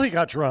idea how he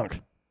got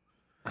drunk.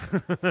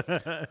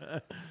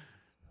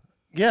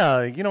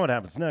 Yeah, you know what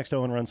happens next.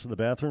 Owen runs to the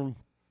bathroom.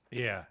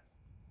 Yeah.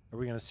 Are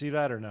we going to see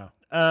that or no?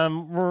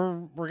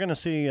 We're gonna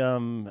see.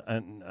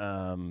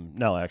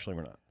 No, actually,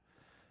 we're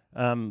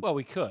not. Well,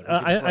 we could.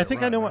 I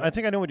think I know. I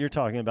think I know what you're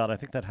talking about. I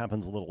think that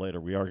happens a little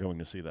later. We are going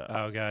to see that.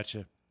 Oh,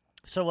 gotcha.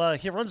 So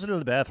he runs into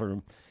the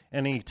bathroom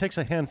and he takes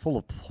a handful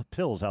of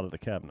pills out of the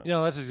cabinet. You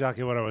know, that's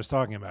exactly what I was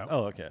talking about.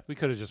 Oh, okay. We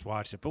could have just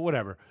watched it, but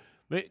whatever.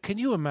 But can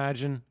you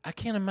imagine? I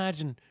can't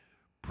imagine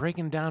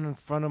breaking down in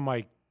front of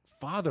my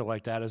father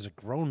like that as a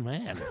grown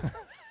man.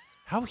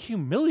 How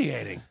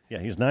humiliating. Yeah,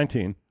 he's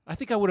 19. I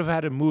think I would have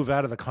had to move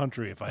out of the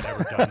country if I'd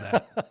ever done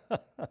that.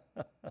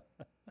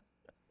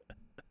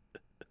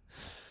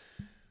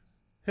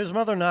 His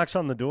mother knocks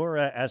on the door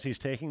as he's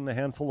taking the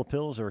handful of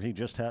pills, or he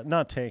just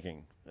not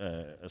taking.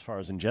 as far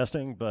as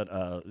ingesting, but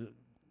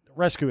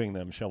rescuing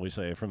them, shall we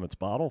say, from its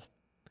bottle.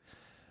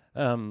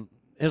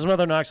 His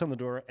mother knocks on the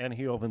door, and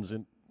he opens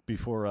it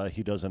before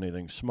he does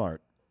anything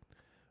smart.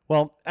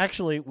 Well,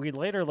 actually, we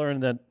later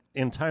learned that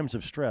in times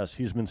of stress,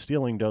 he's been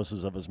stealing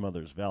doses of his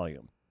mother's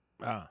Valium.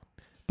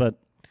 But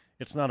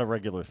it's not a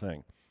regular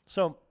thing.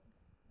 So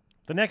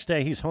the next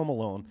day, he's home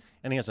alone,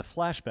 and he has a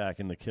flashback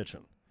in the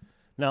kitchen.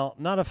 Now,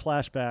 not a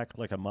flashback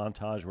like a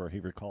montage where he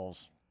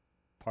recalls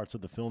parts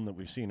of the film that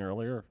we've seen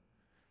earlier,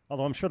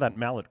 although I'm sure that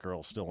mallet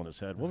girl's still in his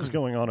head. What was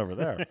going on over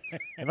there?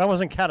 If I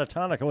wasn't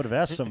catatonic, I would have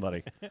asked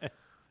somebody.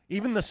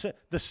 Even the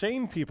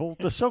sane people,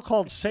 the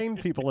so-called sane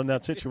people in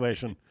that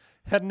situation,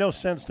 had no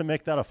sense to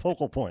make that a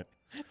focal point.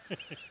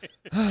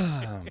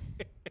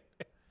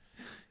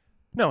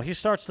 No, he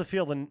starts to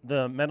feel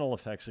the mental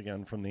effects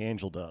again from the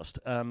angel dust.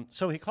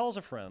 So he calls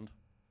a friend,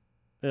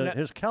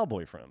 his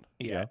cowboy friend.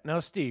 Yeah. Now,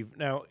 Steve,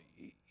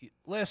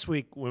 last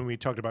week when we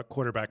talked about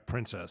Quarterback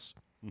Princess,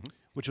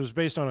 which was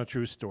based on a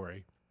true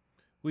story,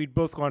 we'd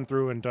both gone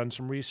through and done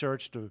some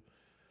research to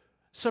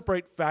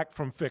separate fact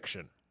from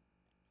fiction.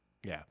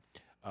 Yeah.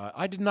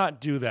 I did not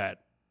do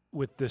that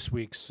with this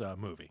week's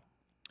movie.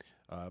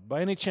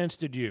 By any chance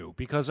did you?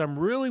 Because I'm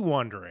really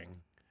wondering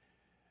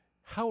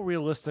how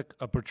realistic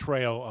a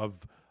portrayal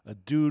of a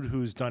dude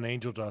who's done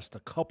angel dust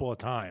a couple of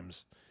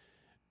times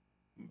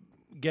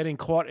getting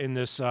caught in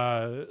this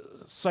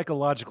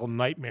psychological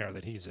nightmare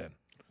that he's in.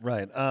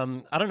 Right.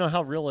 I don't know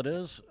how real it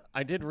is.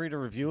 I did read a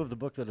review of the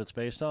book that it's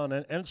based on,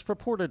 and it's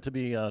purported to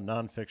be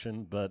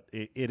nonfiction, but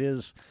it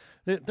is.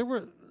 There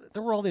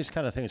were all these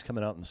kind of things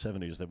coming out in the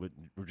 70s that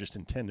were just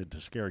intended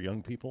to scare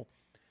young people,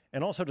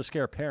 and also to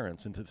scare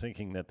parents into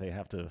thinking that they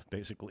have to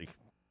basically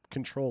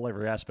control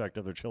every aspect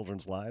of their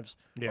children's lives,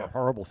 or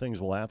horrible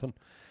things will happen.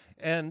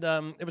 And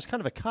it was kind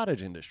of a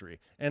cottage industry.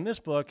 And this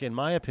book, in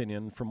my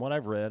opinion, from what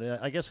I've read,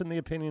 I guess in the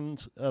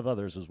opinions of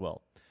others as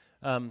well,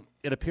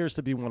 it appears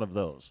to be one of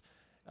those.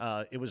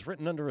 It was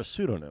written under a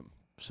pseudonym,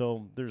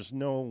 so there's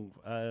no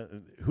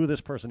who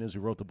this person is who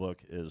wrote the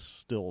book is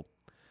still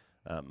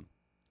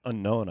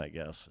unknown, I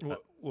guess.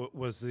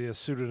 Was the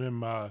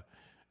pseudonym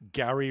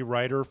Gary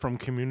Ryder from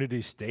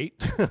Community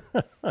State?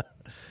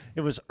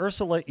 It was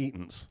Ursula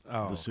Eaton's,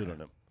 the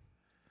pseudonym.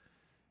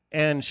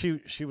 And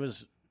she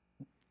was,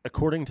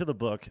 according to the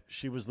book,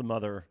 she was the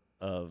mother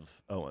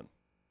of Owen.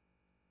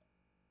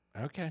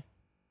 Okay.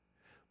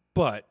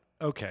 But,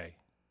 okay.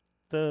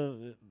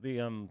 The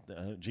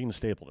Gene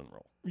Stapleton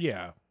role.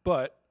 Yeah,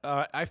 but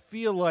I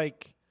feel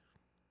like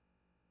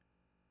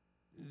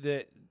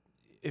that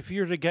if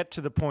you're to get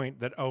to the point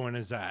that Owen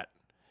is at,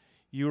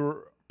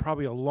 you're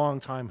probably a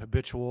long-time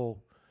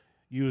habitual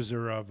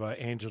user of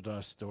angel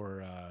dust,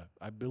 or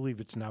I believe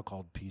it's now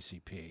called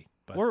PCP.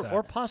 But,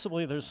 or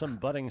possibly there's some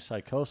budding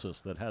psychosis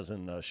that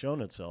hasn't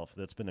shown itself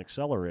that's been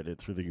accelerated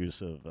through the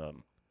use of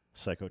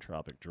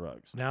psychotropic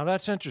drugs. Now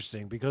that's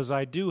interesting because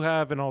I do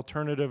have an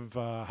alternative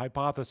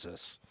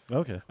hypothesis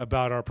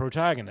about our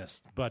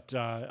protagonist, but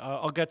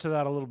I'll get to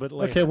that a little bit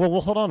later. Okay, well,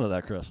 we'll hold on to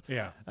that, Chris.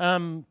 Yeah.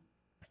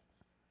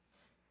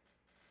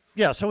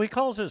 Yeah, so he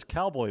calls his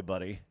cowboy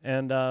buddy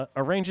and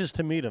arranges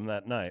to meet him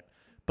that night.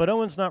 But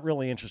Owen's not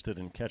really interested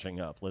in catching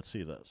up. Let's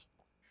see this.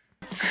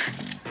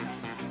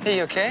 Hey,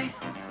 you okay?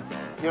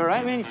 You all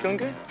right, man? You feeling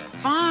good?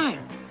 Fine.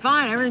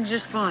 Everything's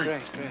just fine.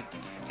 Great.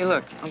 Hey,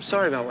 look, I'm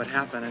sorry about what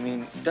happened. I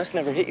mean, dust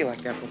never hit you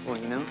like that before,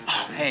 you know?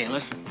 Oh, hey,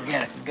 listen,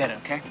 forget it,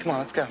 okay? Come on,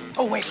 let's go.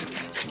 Oh, wait.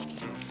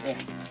 Yeah.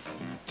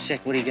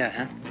 Chick, what do you got,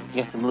 huh?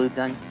 You got some lewds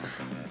on you?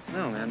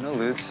 No, man, no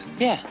lewds.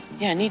 Yeah,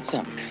 I need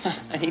something.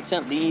 I need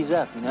something to ease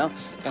up, you know?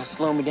 Gotta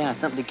slow me down,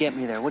 something to get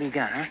me there. What do you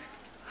got, huh?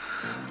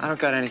 I don't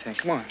got anything.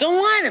 Come on.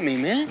 Don't lie to me,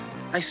 man.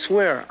 I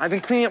swear, I've been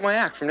cleaning up my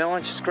act. From now on,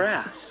 it's just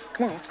grass.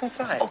 Come on, let's go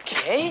inside.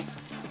 Okay.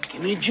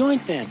 Give me a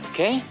joint then,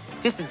 okay?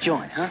 Just a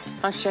joint, huh?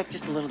 Check,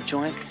 just a little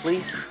joint,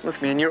 please. Look,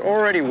 man, you're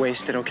already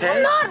wasted, okay?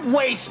 I'm not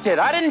wasted.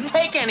 I didn't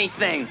take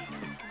anything.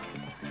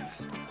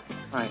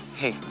 All right,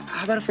 hey,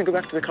 how about if we go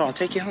back to the car? I'll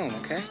take you home,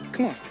 okay?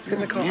 Come on, let's get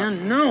in the car.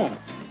 Man, no.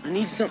 I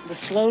need something to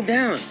slow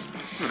down.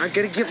 I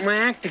gotta get my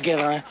act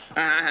together.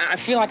 I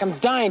feel like I'm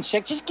dying,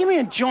 Chick. Just give me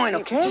a joint,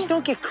 okay? Just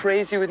don't get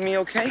crazy with me,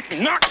 okay?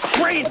 Not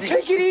crazy.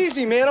 Take it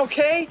easy, man,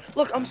 okay?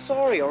 Look, I'm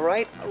sorry, all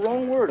right?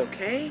 Wrong word,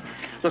 okay?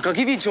 Look, I'll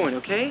give you a joint,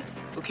 okay?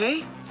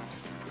 Okay?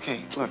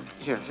 Okay, look,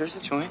 here's the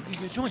joint. Give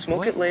me a joint,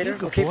 Smoke boy. it later,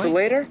 Good okay, boy. for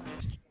later?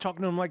 He's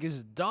talking to him like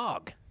his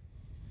dog.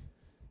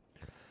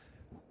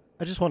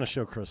 I just want to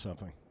show Chris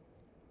something.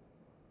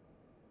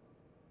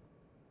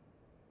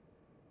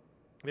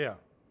 Yeah.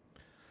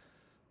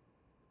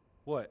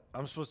 What?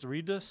 I'm supposed to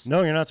read this?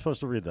 No, you're not supposed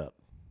to read that.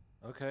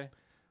 Okay.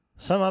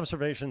 Some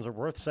observations are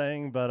worth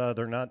saying, but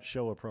they're not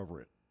show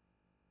appropriate.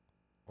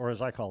 Or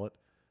as I call it,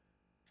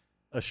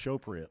 a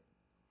showpriate.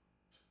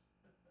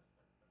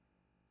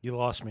 You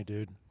lost me,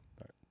 dude.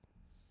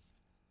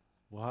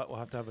 We'll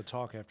have to have a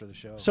talk after the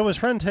show. So his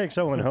friend takes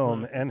Owen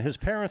home, and his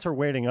parents are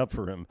waiting up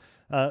for him.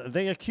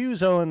 They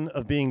accuse Owen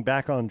of being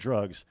back on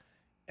drugs,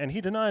 and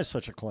he denies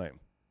such a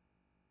claim.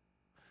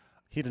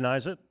 He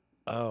denies it.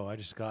 Oh, I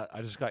just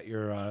got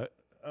your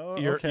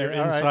your all right,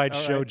 inside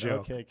all show right,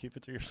 joke. Okay, keep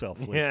it to yourself,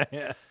 please.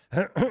 Yeah.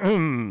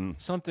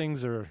 Some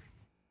things are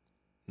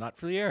not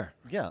for the air.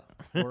 Yeah,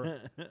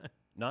 or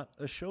not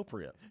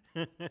appropriate.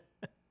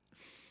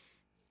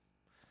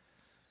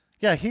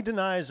 Yeah, he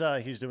denies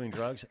he's doing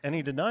drugs, and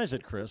he denies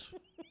it, Chris,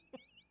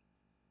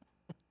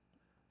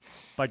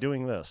 by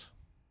doing this.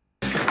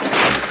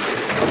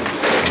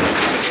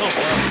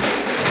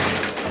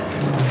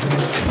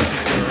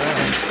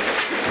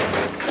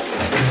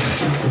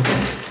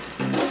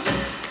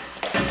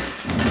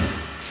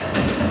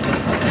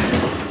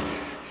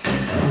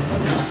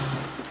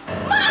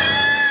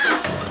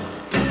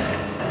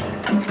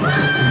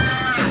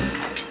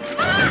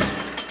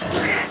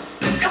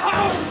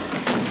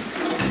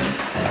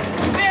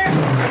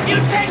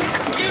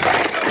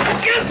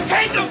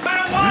 Take him,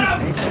 I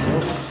want him!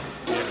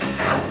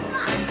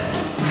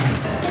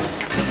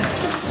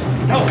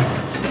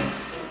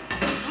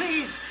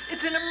 Please,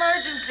 it's an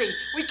emergency.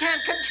 We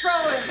can't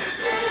control him.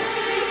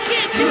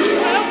 Can't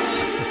control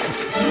me.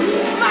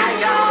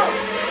 Michael!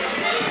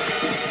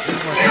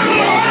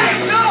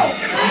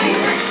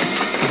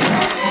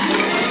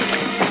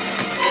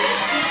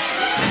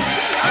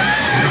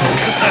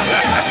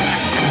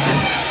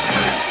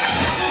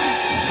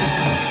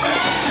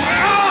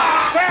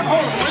 Grab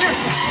hold of him, will you?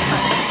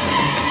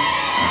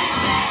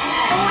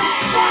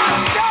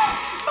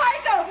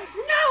 Michael!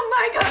 No,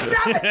 Michael,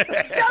 stop it!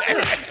 Stop it!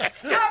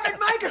 Stop it,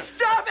 Michael!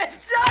 Stop it!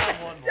 Stop it!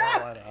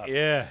 Stop it!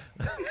 Yeah.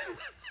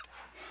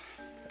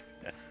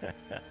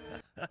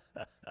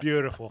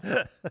 Beautiful.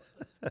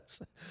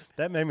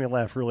 That made me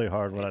laugh really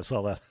hard when I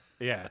saw that.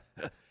 Yeah.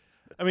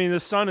 I mean, the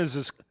son is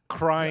this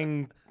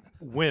crying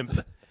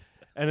wimp.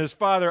 And his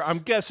father, I'm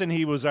guessing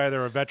he was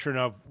either a veteran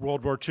of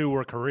World War II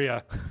or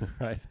Korea.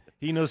 Right.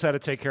 He knows how to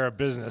take care of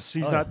business.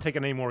 He's not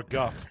taking any more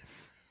guff.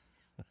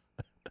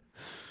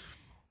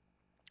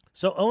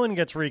 So Owen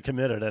gets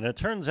recommitted, and it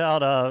turns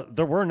out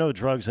there were no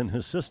drugs in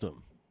his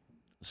system.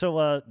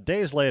 So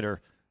days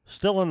later,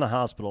 still in the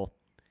hospital,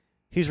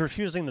 he's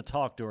refusing to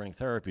talk during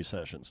therapy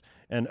sessions.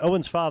 And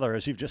Owen's father,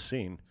 as you've just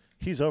seen,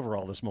 he's over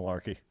all this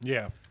malarkey.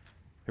 Yeah.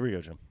 Here we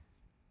go, Jim.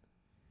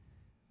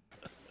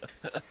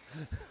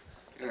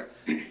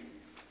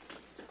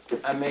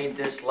 I made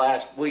this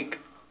last week.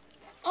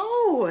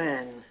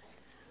 Owen.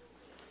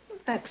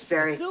 That's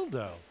very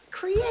Dildo.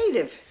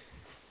 creative.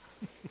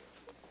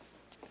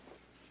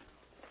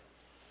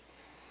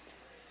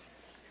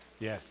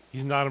 Yeah.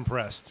 He's not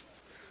impressed.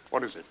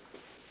 What is it?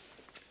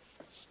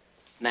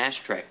 An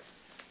ashtray.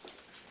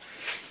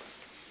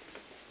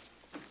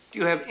 Do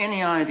you have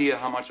any idea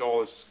how much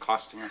all this is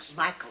costing us?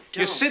 Michael,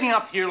 don't. You're sitting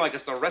up here like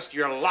it's the rest of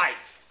your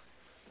life.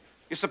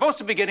 You're supposed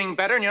to be getting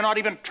better, and you're not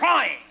even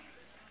trying.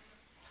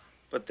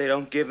 But they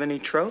don't give any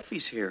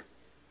trophies here.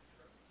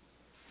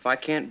 If I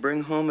can't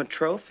bring home a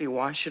trophy,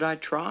 why should I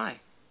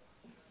try?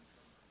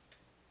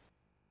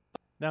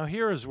 Now,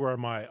 here is where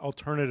my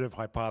alternative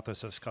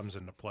hypothesis comes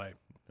into play.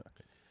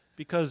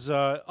 Because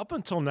up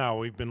until now,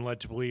 we've been led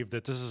to believe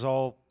that this is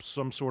all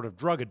some sort of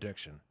drug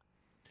addiction.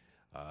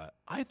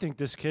 I think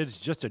this kid's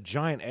just a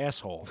giant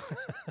asshole.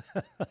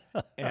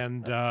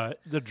 And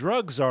the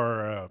drugs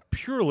are a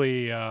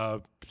purely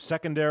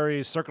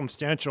secondary,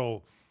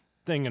 circumstantial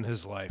thing in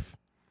his life.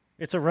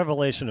 It's a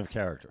revelation of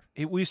character.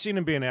 We've seen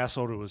him be an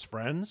asshole to his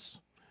friends,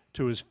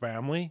 to his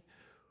family.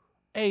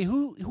 Hey,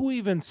 who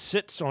even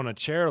sits on a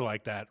chair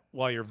like that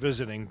while you're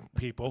visiting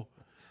people?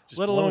 Just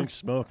let blowing alone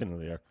smoke into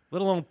the air.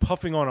 let alone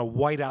puffing on a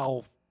White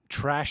Owl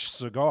trash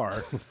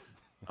cigar.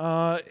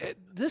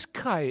 This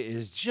guy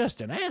is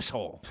just an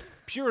asshole,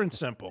 pure and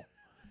simple.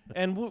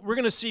 And we're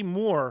going to see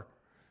more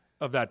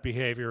of that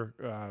behavior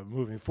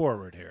moving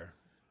forward here.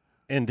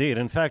 Indeed.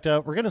 In fact,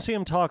 we're going to see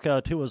him talk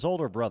to his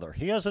older brother.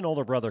 He has an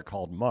older brother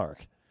called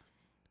Mark,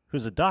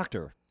 who's a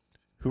doctor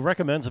who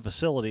recommends a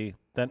facility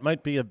that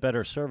might be a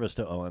better service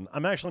to Owen.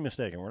 I'm actually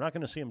mistaken. We're not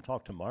going to see him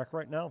talk to Mark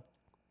right now.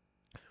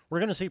 We're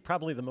going to see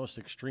probably the most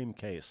extreme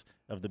case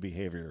of the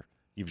behavior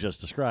you've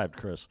just described,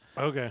 Chris.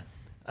 Okay.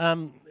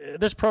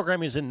 This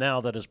program he's in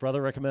now that his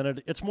brother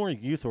recommended, it's more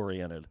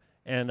youth-oriented.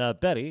 And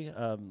Betty,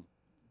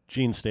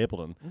 Jean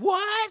Stapleton,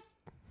 What?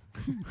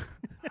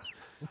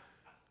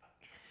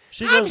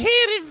 she I'm goes,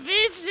 here to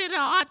visit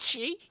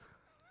Archie.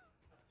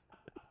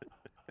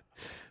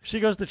 she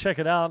goes to check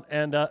it out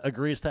and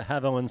agrees to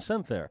have Owen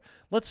sent there.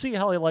 Let's see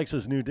how he likes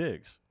his new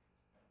digs.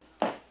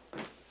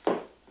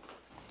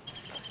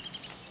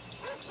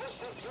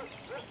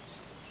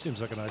 Seems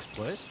like a nice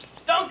place.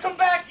 Don't come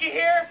back, you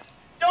hear?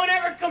 Don't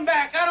ever come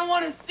back. I don't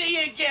want to see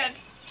you again.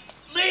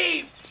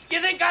 Leave.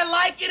 You think I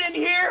like it in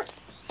here?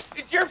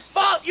 It's your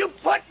fault you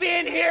put me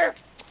in here.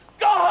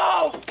 Go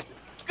home.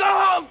 Go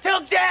home.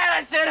 Tell Dad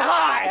I said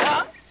hi,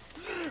 huh?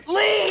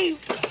 Leave.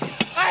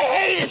 I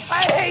hate it.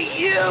 I hate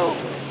you.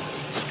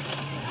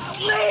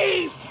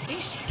 Leave.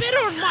 He spit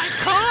on my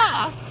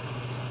car.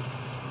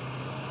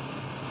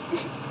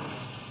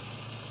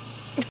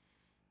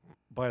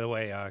 By the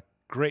way,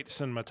 great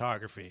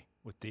cinematography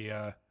with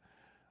the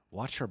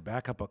watch her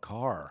back up a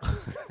car.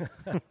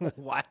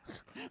 What?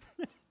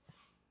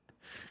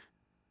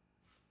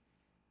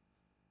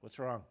 What's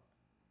wrong?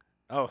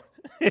 Oh.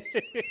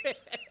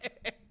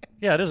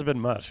 Yeah, it is a bit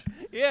much.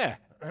 Yeah.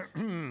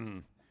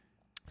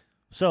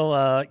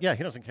 So, yeah,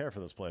 he doesn't care for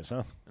this place,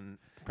 huh? Now,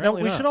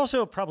 Apparently we not. should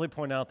also probably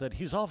point out that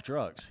he's off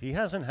drugs. He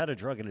hasn't had a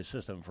drug in his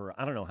system for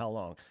I don't know how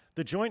long.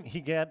 The joint he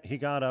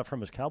got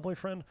from his cowboy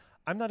friend,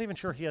 I'm not even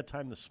sure he had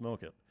time to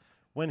smoke it.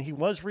 When he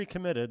was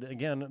recommitted,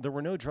 again, there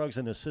were no drugs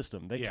in his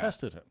system. They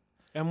tested him.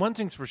 And one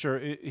thing's for sure,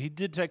 he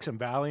did take some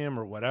Valium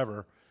or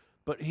whatever,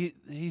 but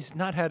he's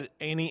not had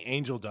any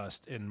angel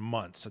dust in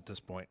months at this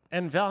point.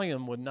 And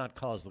Valium would not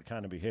cause the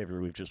kind of behavior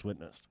we've just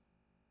witnessed.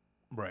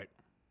 Right.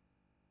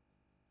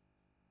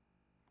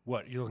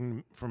 What, you're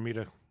looking for me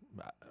to...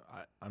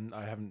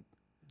 I haven't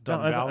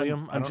done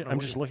Valium. I'm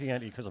just looking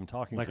at you because I'm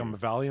talking like to you. I'm a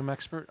Valium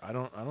expert. I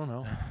don't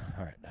know.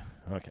 All right.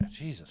 Okay.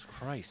 Jesus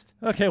Christ.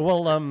 Okay.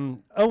 Well,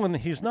 Owen,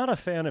 he's not a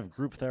fan of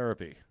group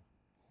therapy,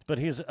 but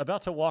he's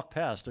about to walk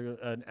past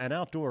an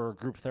outdoor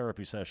group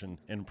therapy session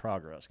in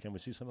progress. Can we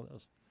see some of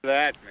those?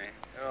 That, man.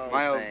 Oh,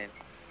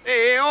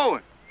 Hey,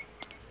 Owen.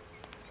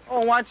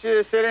 Oh, why don't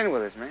you sit in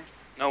with us, man?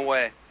 No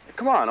way. Hey,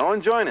 come on,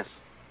 Owen, join us.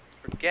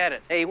 Forget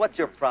it. Hey, what's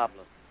your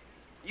problem?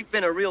 You've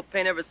been a real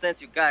pain ever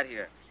since you got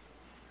here.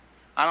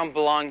 I don't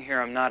belong here.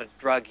 I'm not a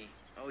druggie.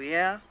 Oh,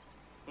 yeah?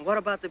 And what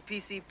about the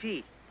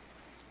PCP?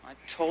 I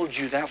told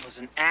you that was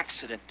an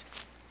accident.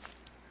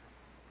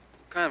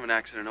 What kind of an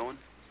accident, Owen?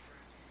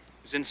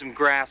 It was in some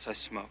grass I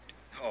smoked.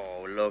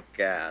 Oh, look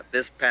out.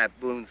 This Pat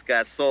Boone's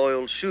got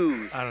soiled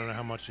shoes. I don't know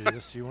how much of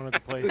this you wanted to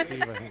play,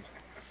 Steve. I think.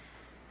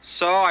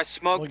 So I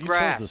smoked Well, you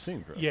grass. chose the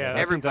scene, Chris. Yeah,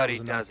 Everybody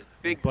does it.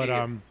 Big but,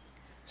 deal.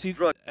 See,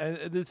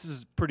 this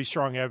is pretty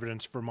strong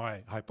evidence for my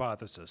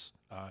hypothesis.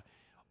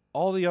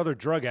 All the other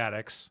drug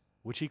addicts,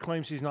 which he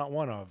claims he's not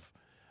one of,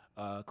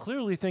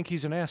 clearly think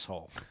he's an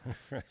asshole.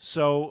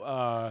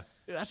 So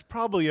that's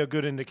probably a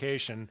good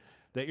indication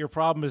that your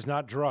problem is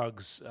not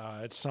drugs,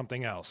 it's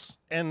something else.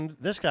 And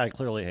this guy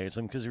clearly hates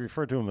him because he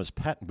referred to him as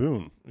Pat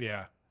Boone.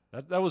 Yeah,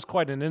 that was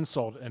quite an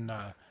insult in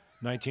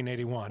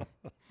 1981.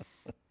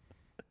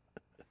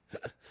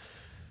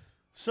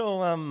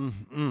 So,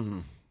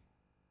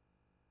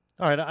 all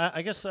right,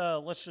 I guess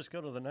let's just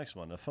go to the next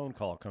one. A phone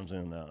call comes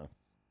in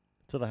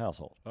to the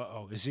household.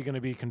 Uh-oh, is he going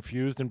to be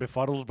confused and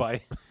befuddled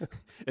by,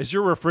 is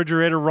your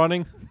refrigerator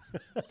running?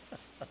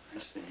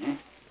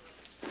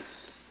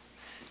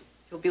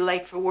 You'll be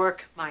late for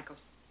work, Michael.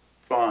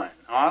 Fine.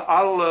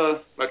 I'll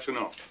let you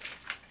know.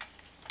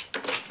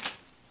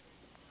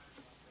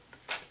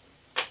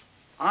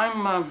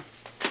 I'm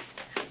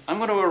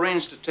going to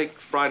arrange to take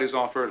Fridays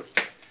off early.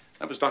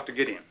 That was Dr.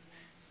 Gideon.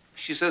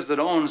 She says that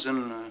Owen's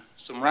in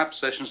some rap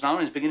sessions now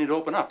and he's beginning to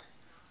open up.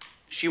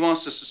 She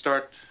wants us to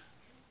start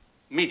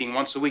meeting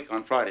once a week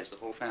on Fridays, the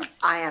whole family.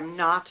 I am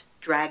not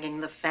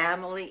dragging the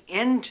family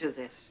into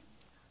this.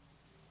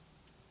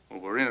 Well,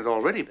 we're in it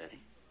already,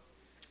 Betty.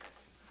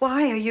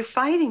 Why are you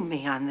fighting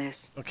me on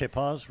this? Okay,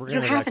 pause. We're You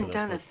going to get back to haven't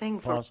this, done a but thing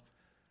for... pause.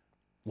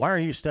 Why are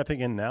you stepping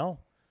in now?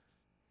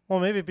 Well,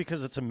 maybe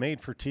because it's a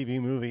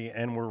made-for-TV movie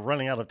and we're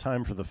running out of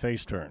time for the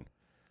face turn.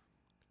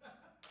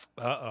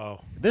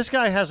 Uh-oh. This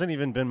guy hasn't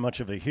even been much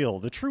of a heel.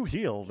 The true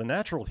heel, the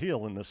natural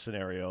heel in this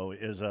scenario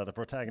is the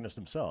protagonist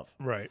himself.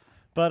 Right.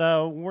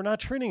 But we're not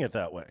treating it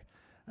that way.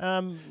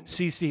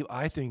 See, Steve,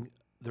 I think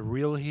the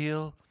real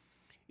heel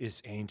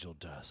is angel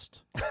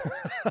dust.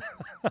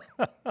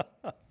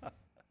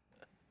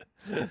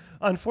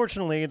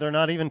 Unfortunately, they're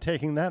not even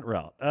taking that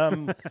route.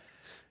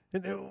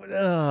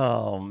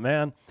 Oh,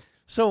 man.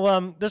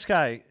 So this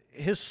guy,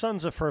 his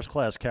son's a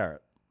first-class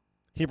carrot.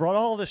 He brought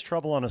all this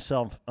trouble on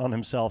himself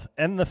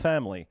and the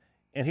family,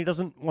 and he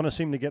doesn't want to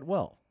seem to get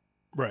well.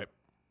 Right.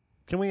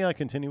 Can we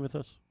continue with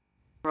this?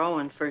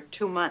 Rowan for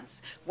 2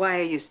 months. Why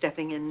are you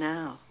stepping in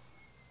now?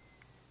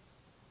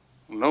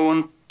 No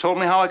one told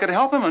me how I could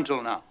help him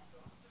until now.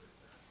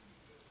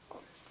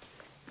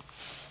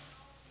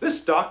 This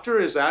doctor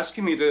is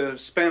asking me to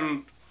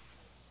spend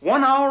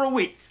 1 hour a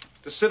week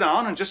to sit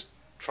down and just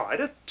try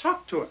to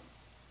talk to him.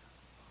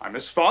 I'm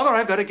his father.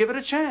 I've got to give it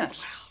a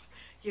chance.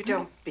 You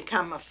don't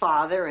become a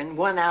father in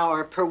 1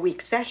 hour per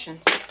week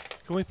sessions.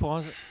 Can we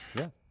pause it?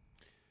 Yeah.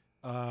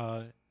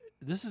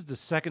 This is the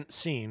second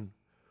scene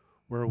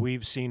where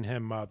we've seen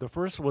him. The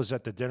first was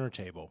at the dinner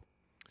table.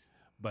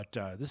 But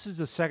this is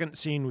the second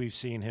scene we've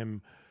seen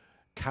him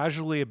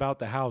casually about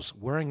the house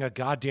wearing a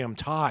goddamn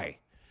tie.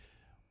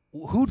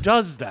 Who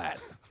does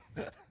that?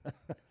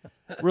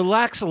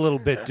 Relax a little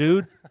bit,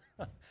 dude.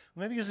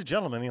 Maybe he's a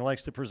gentleman. He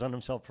likes to present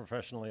himself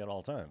professionally at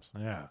all times.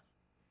 Yeah.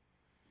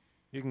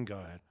 You can go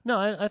ahead. No,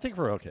 I think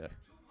we're okay.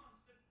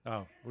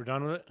 Oh, we're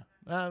done with it?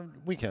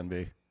 We can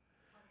be.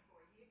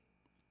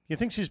 You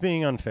think she's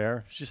being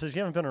unfair? She says you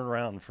haven't been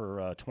around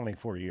for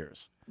 24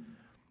 years.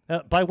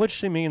 By which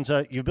she means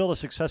you built a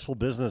successful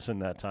business in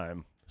that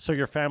time, so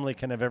your family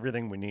can have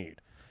everything we need.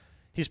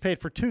 He's paid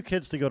for 2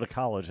 kids to go to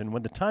college, and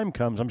when the time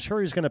comes, I'm sure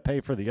he's going to pay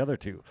for the other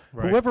 2.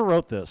 Right. Whoever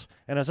wrote this,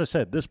 and as I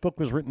said, this book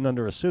was written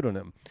under a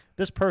pseudonym,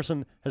 this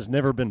person has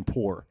never been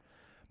poor.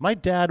 My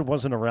dad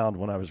wasn't around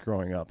when I was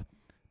growing up,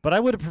 but I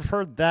would have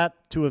preferred that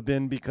to have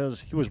been because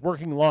he was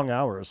working long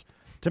hours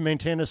to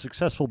maintain a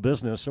successful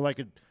business so I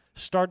could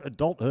start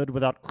adulthood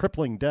without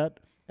crippling debt,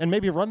 and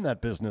maybe run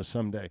that business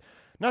someday.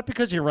 Not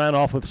because you ran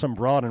off with some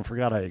broad and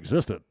forgot I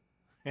existed.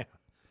 Yeah.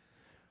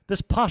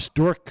 This posh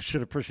dork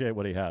should appreciate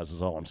what he has,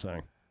 is all I'm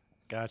saying.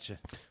 Gotcha.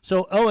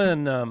 So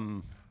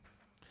Owen,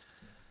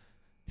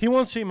 he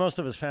won't see most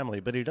of his family,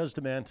 but he does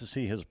demand to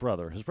see his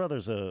brother. His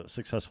brother's a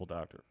successful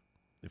doctor,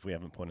 if we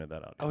haven't pointed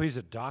that out yet. Oh, he's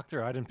a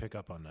doctor? I didn't pick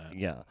up on that.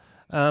 Yeah.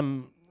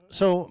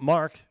 So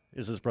Mark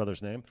is his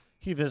brother's name.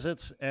 He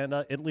visits, and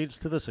it leads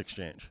to this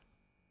exchange.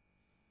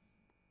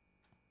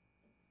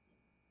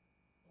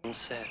 I'm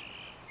sad.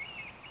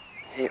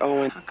 Hey,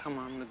 Owen. How come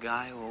I'm the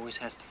guy who always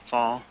has to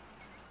fall?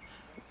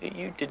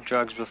 You did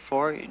drugs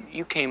before.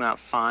 You came out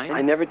fine.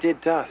 I never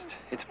did dust.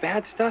 It's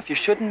bad stuff. You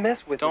shouldn't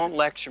mess with it. Don't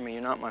lecture me.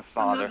 You're not my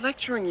father. I'm not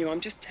lecturing you. I'm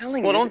just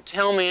telling you. Well, don't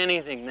tell me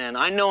anything then.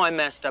 I know I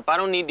messed up. I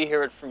don't need to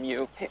hear it from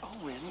you. Hey,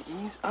 Owen,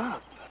 ease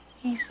up.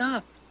 Ease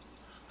up.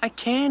 I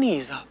can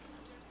ease up.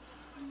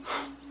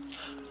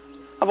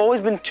 I've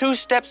always been 2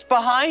 steps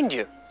behind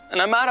you,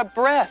 and I'm out of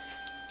breath.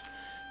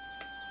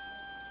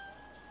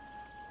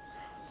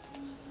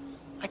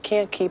 I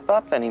can't keep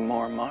up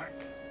anymore, Mark.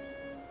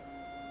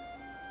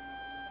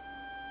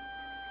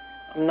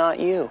 I'm not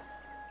you.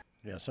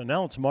 Yeah, so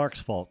now it's Mark's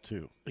fault,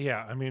 too.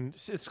 Yeah, I mean,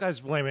 this guy's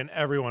blaming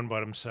everyone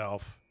but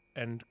himself,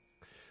 and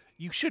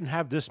you shouldn't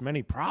have this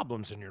many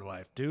problems in your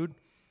life, dude.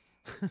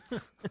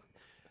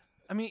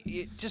 I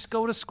mean, just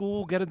go to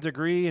school, get a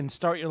degree, and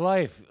start your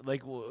life.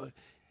 Like,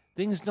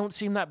 things don't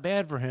seem that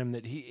bad for him.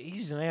 That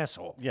he's an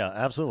asshole. Yeah,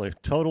 absolutely.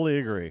 Totally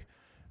agree.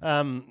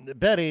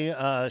 Betty,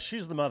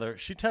 she's the mother.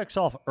 She takes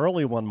off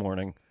early one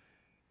morning,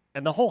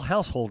 and the whole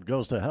household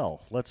goes to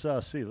hell. Let's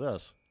see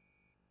this.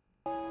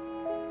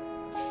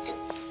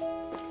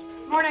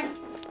 Morning.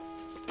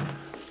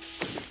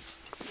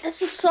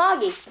 This is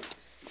soggy.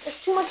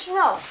 There's too much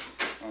milk.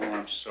 Oh,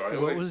 I'm sorry.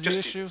 What was the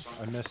issue?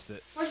 I missed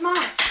it. Where's Mom?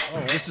 Oh,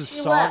 this is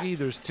She soggy. left.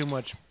 There's too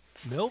much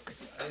milk.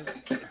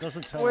 It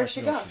doesn't sound Where'd like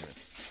she milk go? to me.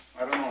 I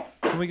don't know.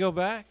 Can we go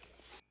back?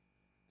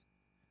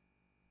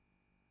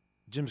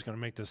 Jim's going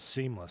to make this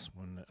seamless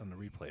on the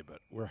replay, but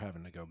we're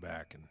having to go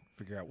back and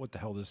figure out what the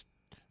hell this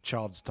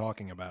child's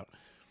talking about.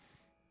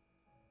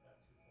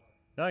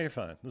 No, you're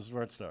fine. This is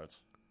where it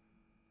starts.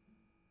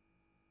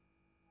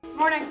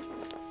 Morning.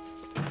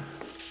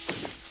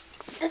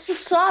 This is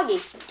soggy.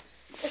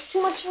 There's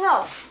too much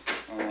milk.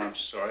 Oh, I'm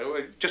sorry.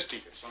 Wait, just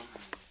eat it, son.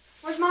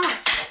 Where's Mom?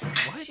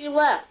 What? She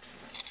left.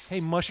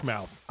 Hey,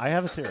 Mushmouth. I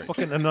have a theory.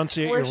 Fucking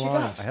enunciate Where'd your she go?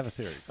 lines. I have a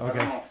theory. I don't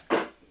Okay. know.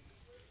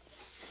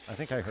 I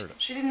think I heard it.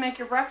 She didn't make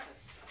your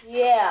breakfast.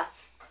 Yeah.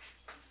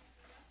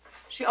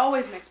 She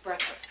always makes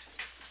breakfast.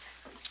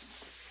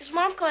 Is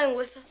Mom coming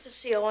with us to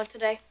see Owen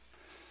today?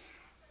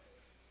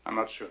 I'm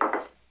not sure.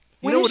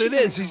 You know what it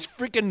is? He's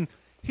freaking...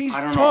 He's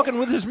I don't talking know.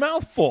 with his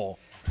mouth full.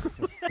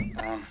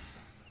 Um,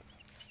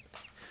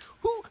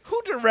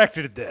 Who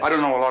directed this? I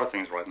don't know a lot of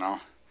things right now.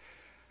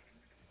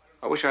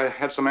 I wish I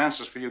had some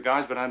answers for you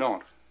guys, but I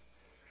don't.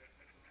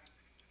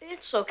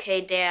 It's okay,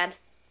 Dad.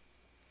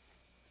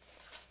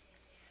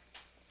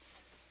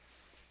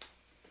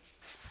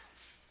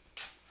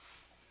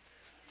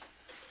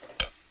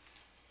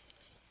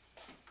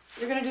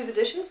 You're gonna do the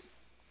dishes?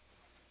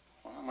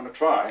 Well, I'm going to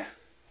try.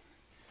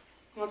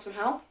 Want some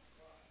help?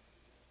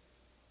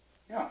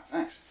 Yeah,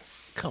 thanks.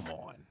 Come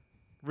on.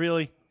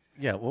 Really?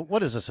 Yeah, well,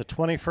 what is this, a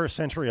 21st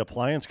century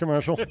appliance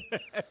commercial?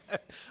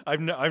 I've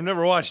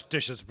never washed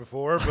dishes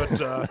before,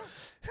 but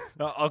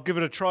I'll give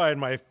it a try in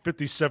my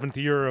 57th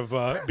year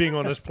of being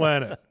on this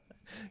planet.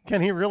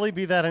 Can he really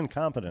be that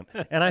incompetent?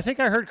 And I think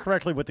I heard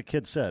correctly what the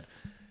kid said.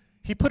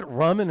 He put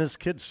rum in his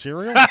kid's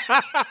cereal?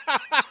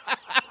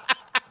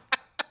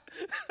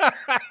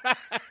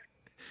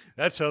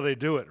 That's how they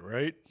do it,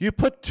 right? You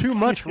put too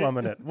much rum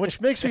in it,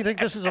 which makes me think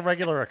this is a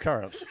regular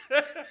occurrence.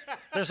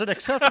 There's an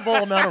acceptable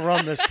amount of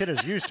rum this kid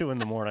is used to in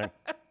the morning.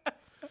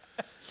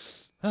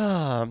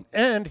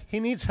 And he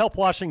needs help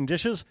washing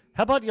dishes.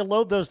 How about you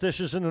load those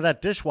dishes into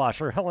that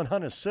dishwasher Helen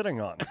Hunt is sitting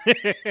on?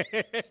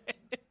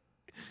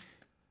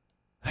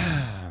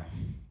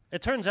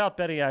 It turns out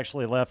Betty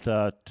actually left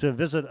to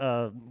visit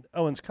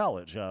Owen's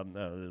college.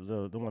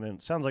 The one in,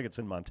 sounds like it's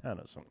in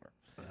Montana somewhere.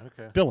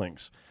 Okay.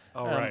 Billings.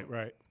 Oh,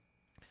 right.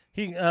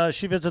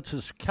 She visits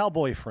his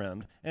cowboy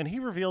friend, and he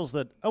reveals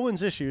that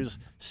Owen's issues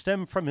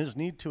stem from his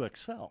need to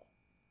excel.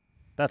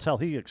 That's how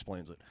he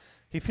explains it.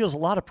 He feels a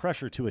lot of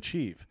pressure to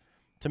achieve,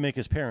 to make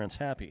his parents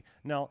happy.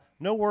 Now,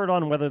 no word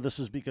on whether this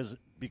is because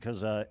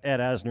Ed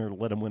Asner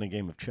let him win a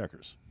game of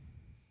checkers.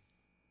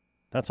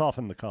 That's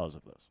often the cause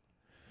of this.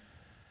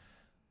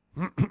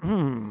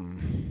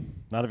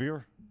 Not a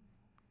viewer?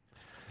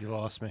 You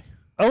lost me.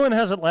 Owen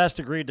has at last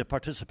agreed to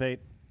participate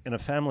in a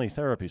family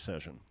therapy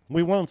session.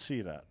 We won't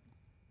see that.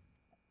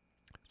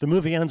 The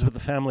movie ends with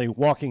the family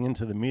walking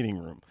into the meeting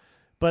room.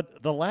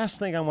 But the last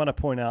thing I want to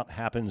point out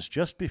happens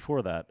just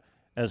before that,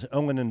 as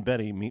Owen and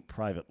Betty meet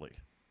privately.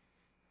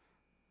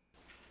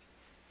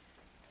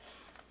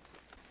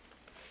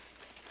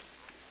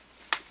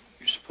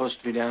 You're supposed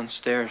to be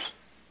downstairs.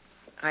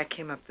 I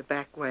came up the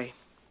back way.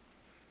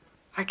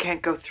 I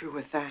can't go through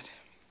with that.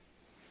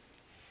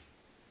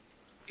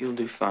 You'll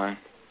do fine.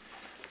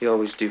 You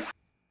always do.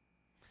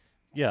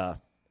 Yeah.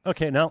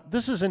 Okay, now,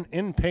 this is an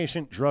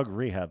inpatient drug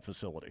rehab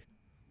facility.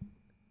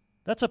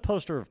 That's a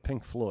poster of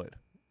Pink Floyd.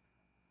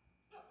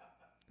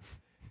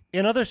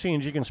 In other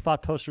scenes, you can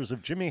spot posters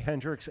of Jimi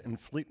Hendrix and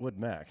Fleetwood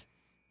Mac.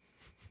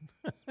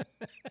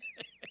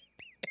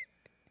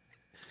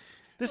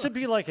 This would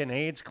be like an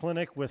AIDS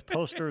clinic with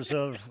posters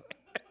of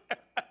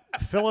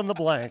fill in the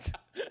blank.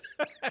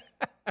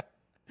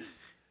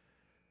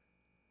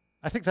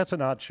 I think that's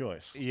an odd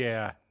choice.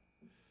 Yeah.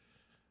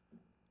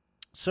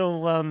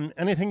 So,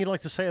 anything you'd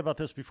like to say about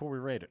this before we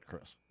rate it,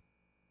 Chris?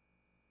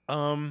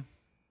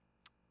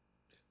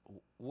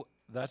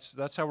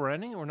 That's how we're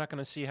ending? We're not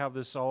going to see how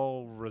this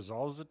all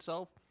resolves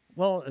itself?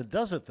 Well, it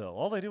does it, though.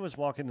 All they do is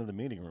walk into the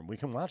meeting room. We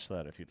can watch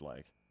that if you'd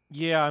like.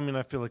 Yeah, I mean,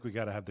 I feel like we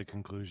got to have the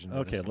conclusion.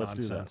 Okay, of this let's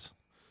nonsense.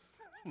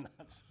 do that.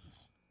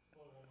 Nonsense.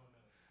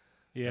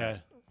 Yeah.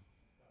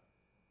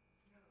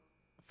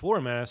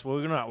 4 minutes? Well,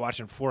 we're not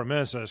watching 4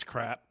 minutes of this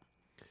crap.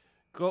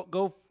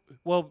 Go.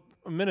 Well,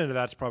 a minute of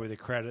that's probably the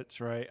credits,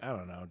 right? I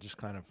don't know. Just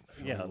kind of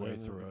Yeah, way the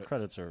through it.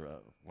 credits are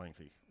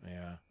lengthy.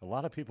 Yeah. A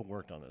lot of people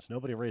worked on this.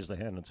 Nobody raised a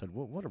hand and said,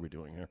 what are we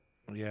doing here?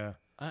 Yeah.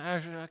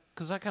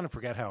 Because I kind of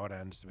forget how it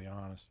ends, to be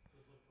honest.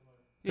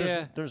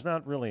 There's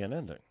not really an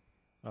ending.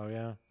 Oh,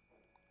 yeah.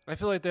 I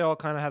feel like they all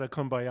kind of had a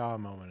kumbaya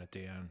moment at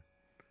the end.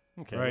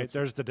 Okay. Right?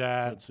 There's the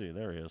dad. Let's see.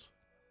 There he is.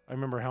 I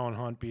remember Helen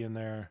Hunt being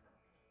there.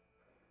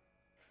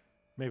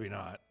 Maybe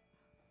not.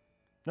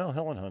 No,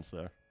 Helen Hunt's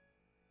there.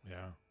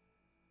 Yeah.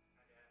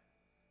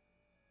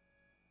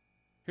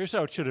 Here's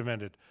how it should have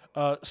ended.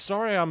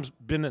 Sorry I've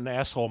been an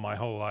asshole my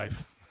whole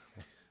life.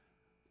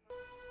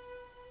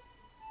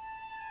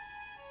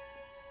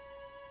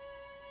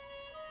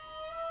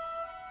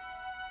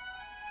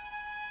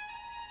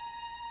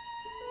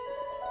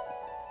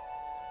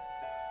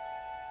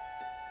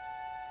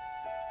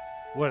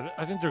 What?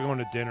 I think they're going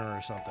to dinner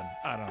or something.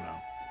 I don't know.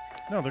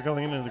 No, they're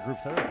going into the group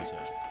therapy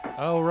session.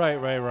 Oh, right.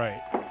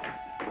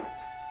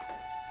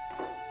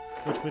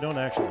 Which we don't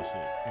actually see.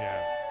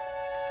 Yeah.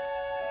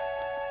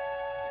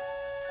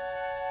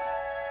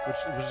 Which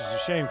is a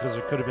shame because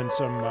it could have been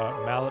some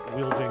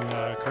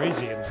mallet-wielding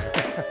crazy in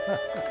there.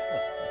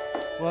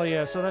 Well,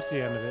 yeah, so that's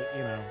the end of it,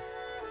 you know.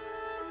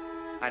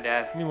 Hi,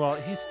 Dad. Meanwhile,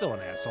 he's still an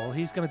asshole.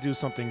 He's going to do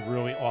something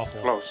really awful.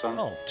 Hello, son.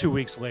 Oh, 2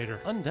 weeks later.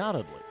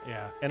 undoubtedly.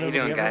 Yeah. And How it'll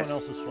you be doing, everyone guys?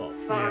 else's fault.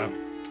 Yeah.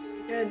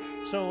 Good.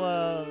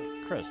 So,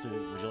 Chris, would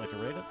you like to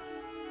rate it?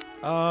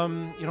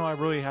 I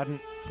really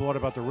hadn't thought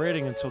about the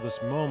rating until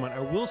this moment. I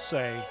will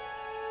say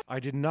I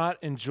did not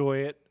enjoy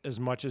it as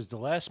much as the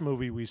last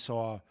movie we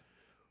saw,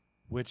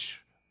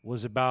 which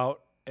was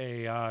about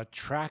a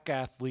track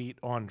athlete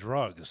on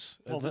drugs.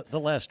 Well, the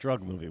last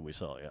drug movie we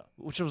saw, yeah.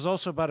 Which was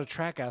also about a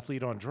track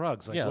athlete on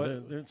drugs. Like, Yeah, what-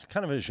 it's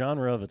kind of a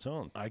genre of its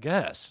own. I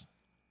guess.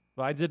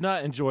 But I did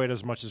not enjoy it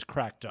as much as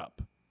Cracked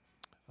Up,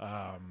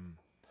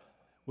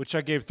 which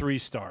I gave 3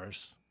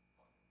 stars.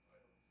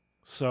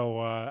 So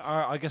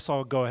I guess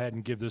I'll go ahead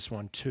and give this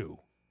one 2.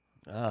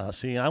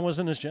 See, I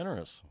wasn't as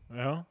generous.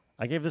 Yeah?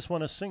 I gave this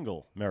one a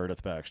single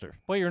Meredith Baxter.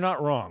 Well, you're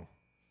not wrong.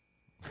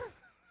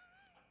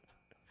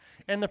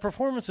 And the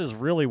performances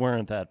really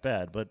weren't that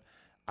bad, but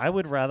I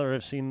would rather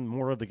have seen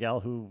more of the gal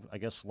who, I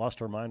guess, lost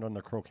her mind on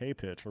the croquet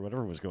pitch or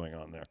whatever was going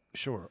on there.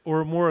 Sure.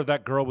 Or more of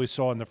that girl we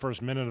saw in the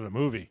first minute of the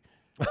movie.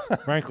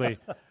 Frankly,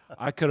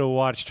 I could have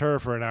watched her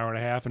for an hour and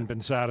a half and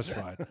been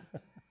satisfied.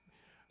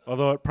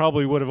 Although it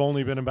probably would have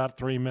only been about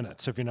 3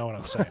 minutes, if you know what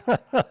I'm saying.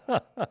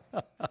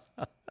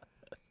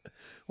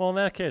 Well, in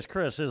that case,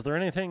 Chris, is there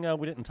anything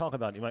we didn't talk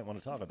about you might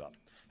want to talk about?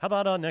 How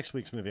about next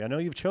week's movie? I know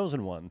you've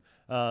chosen one.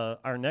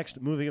 Our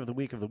next movie of the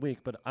week,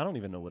 but I don't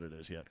even know what it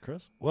is yet,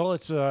 Chris. Well,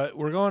 it's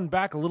we're going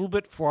back a little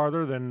bit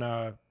farther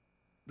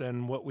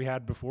than what we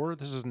had before.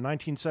 This is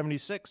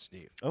 1976,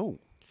 Steve. Oh.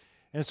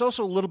 And it's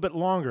also a little bit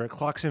longer. It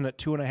clocks in at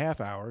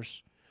 2.5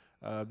 hours.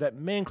 That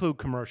may include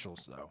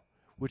commercials, though,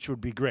 which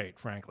would be great,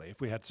 frankly, if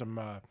we had some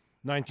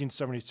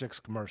 1976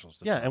 commercials.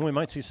 Yeah, and we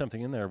might see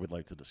something in there we'd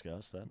like to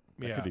discuss. That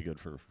could be good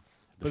for...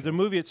 But the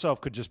movie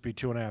itself could just be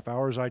 2.5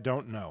 hours. I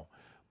don't know.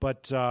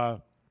 But I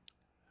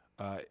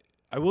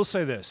will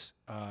say this.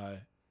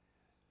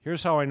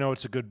 Here's how I know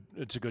it's a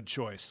good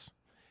choice.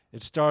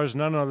 It stars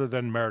none other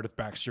than Meredith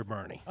Baxter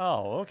Birney.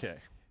 Oh, okay.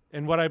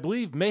 And what I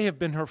believe may have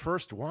been her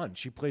first one.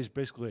 She plays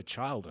basically a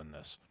child in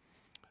this.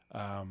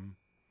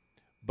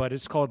 But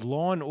it's called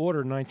Law and Order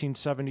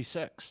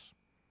 1976.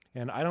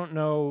 And I don't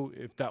know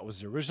if that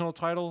was the original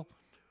title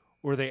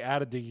or they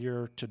added the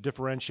year to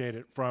differentiate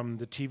it from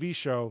the TV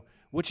show,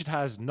 which it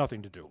has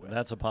nothing to do with.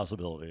 That's a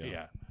possibility.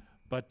 Yeah.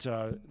 But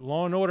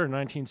Law and Order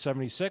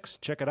 1976,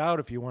 check it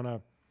out if you want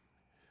to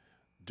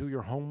do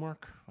your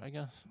homework, I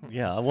guess.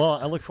 Yeah, well,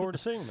 I look forward to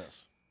seeing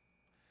this.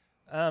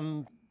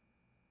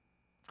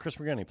 Chris,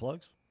 we got any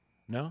plugs?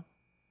 No?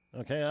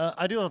 Okay,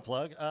 I do have a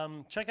plug.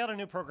 Check out a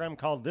new program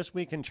called This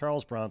Week in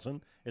Charles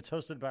Bronson. It's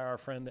hosted by our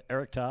friend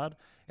Eric Todd.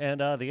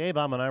 And the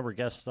A-Bomb and I were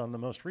guests on the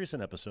most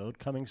recent episode,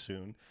 coming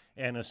soon.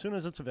 And as soon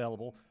as it's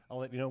available, I'll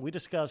let you know. We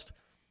discussed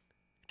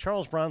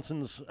Charles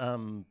Bronson's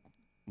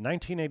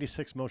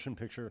 1986 motion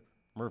picture,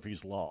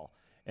 Murphy's Law.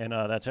 And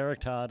that's Eric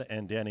Todd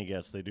and Danny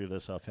Getz. They do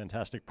this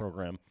fantastic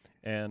program.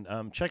 And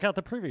check out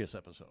the previous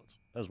episodes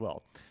as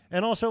well.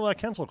 And also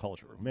cancel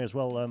culture. May as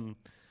well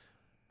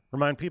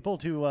remind people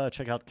to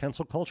check out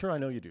cancel culture. I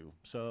know you do.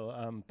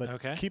 So,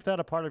 but keep that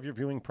a part of your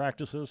viewing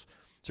practices.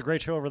 It's a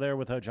great show over there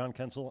with John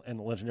Kensel and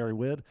the legendary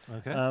Wid.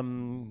 Okay.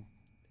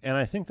 And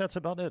I think that's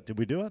about it. Did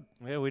we do it?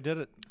 Yeah, we did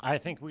it. I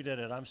think we did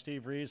it. I'm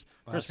Steve Rees,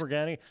 Chris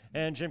Morgani,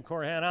 and Jim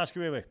Corhan. Ask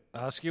you,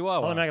 Ask you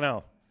what? Hola,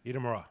 Magno. Eat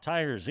 'em raw.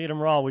 Tigers, eat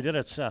 'em raw. We did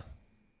it.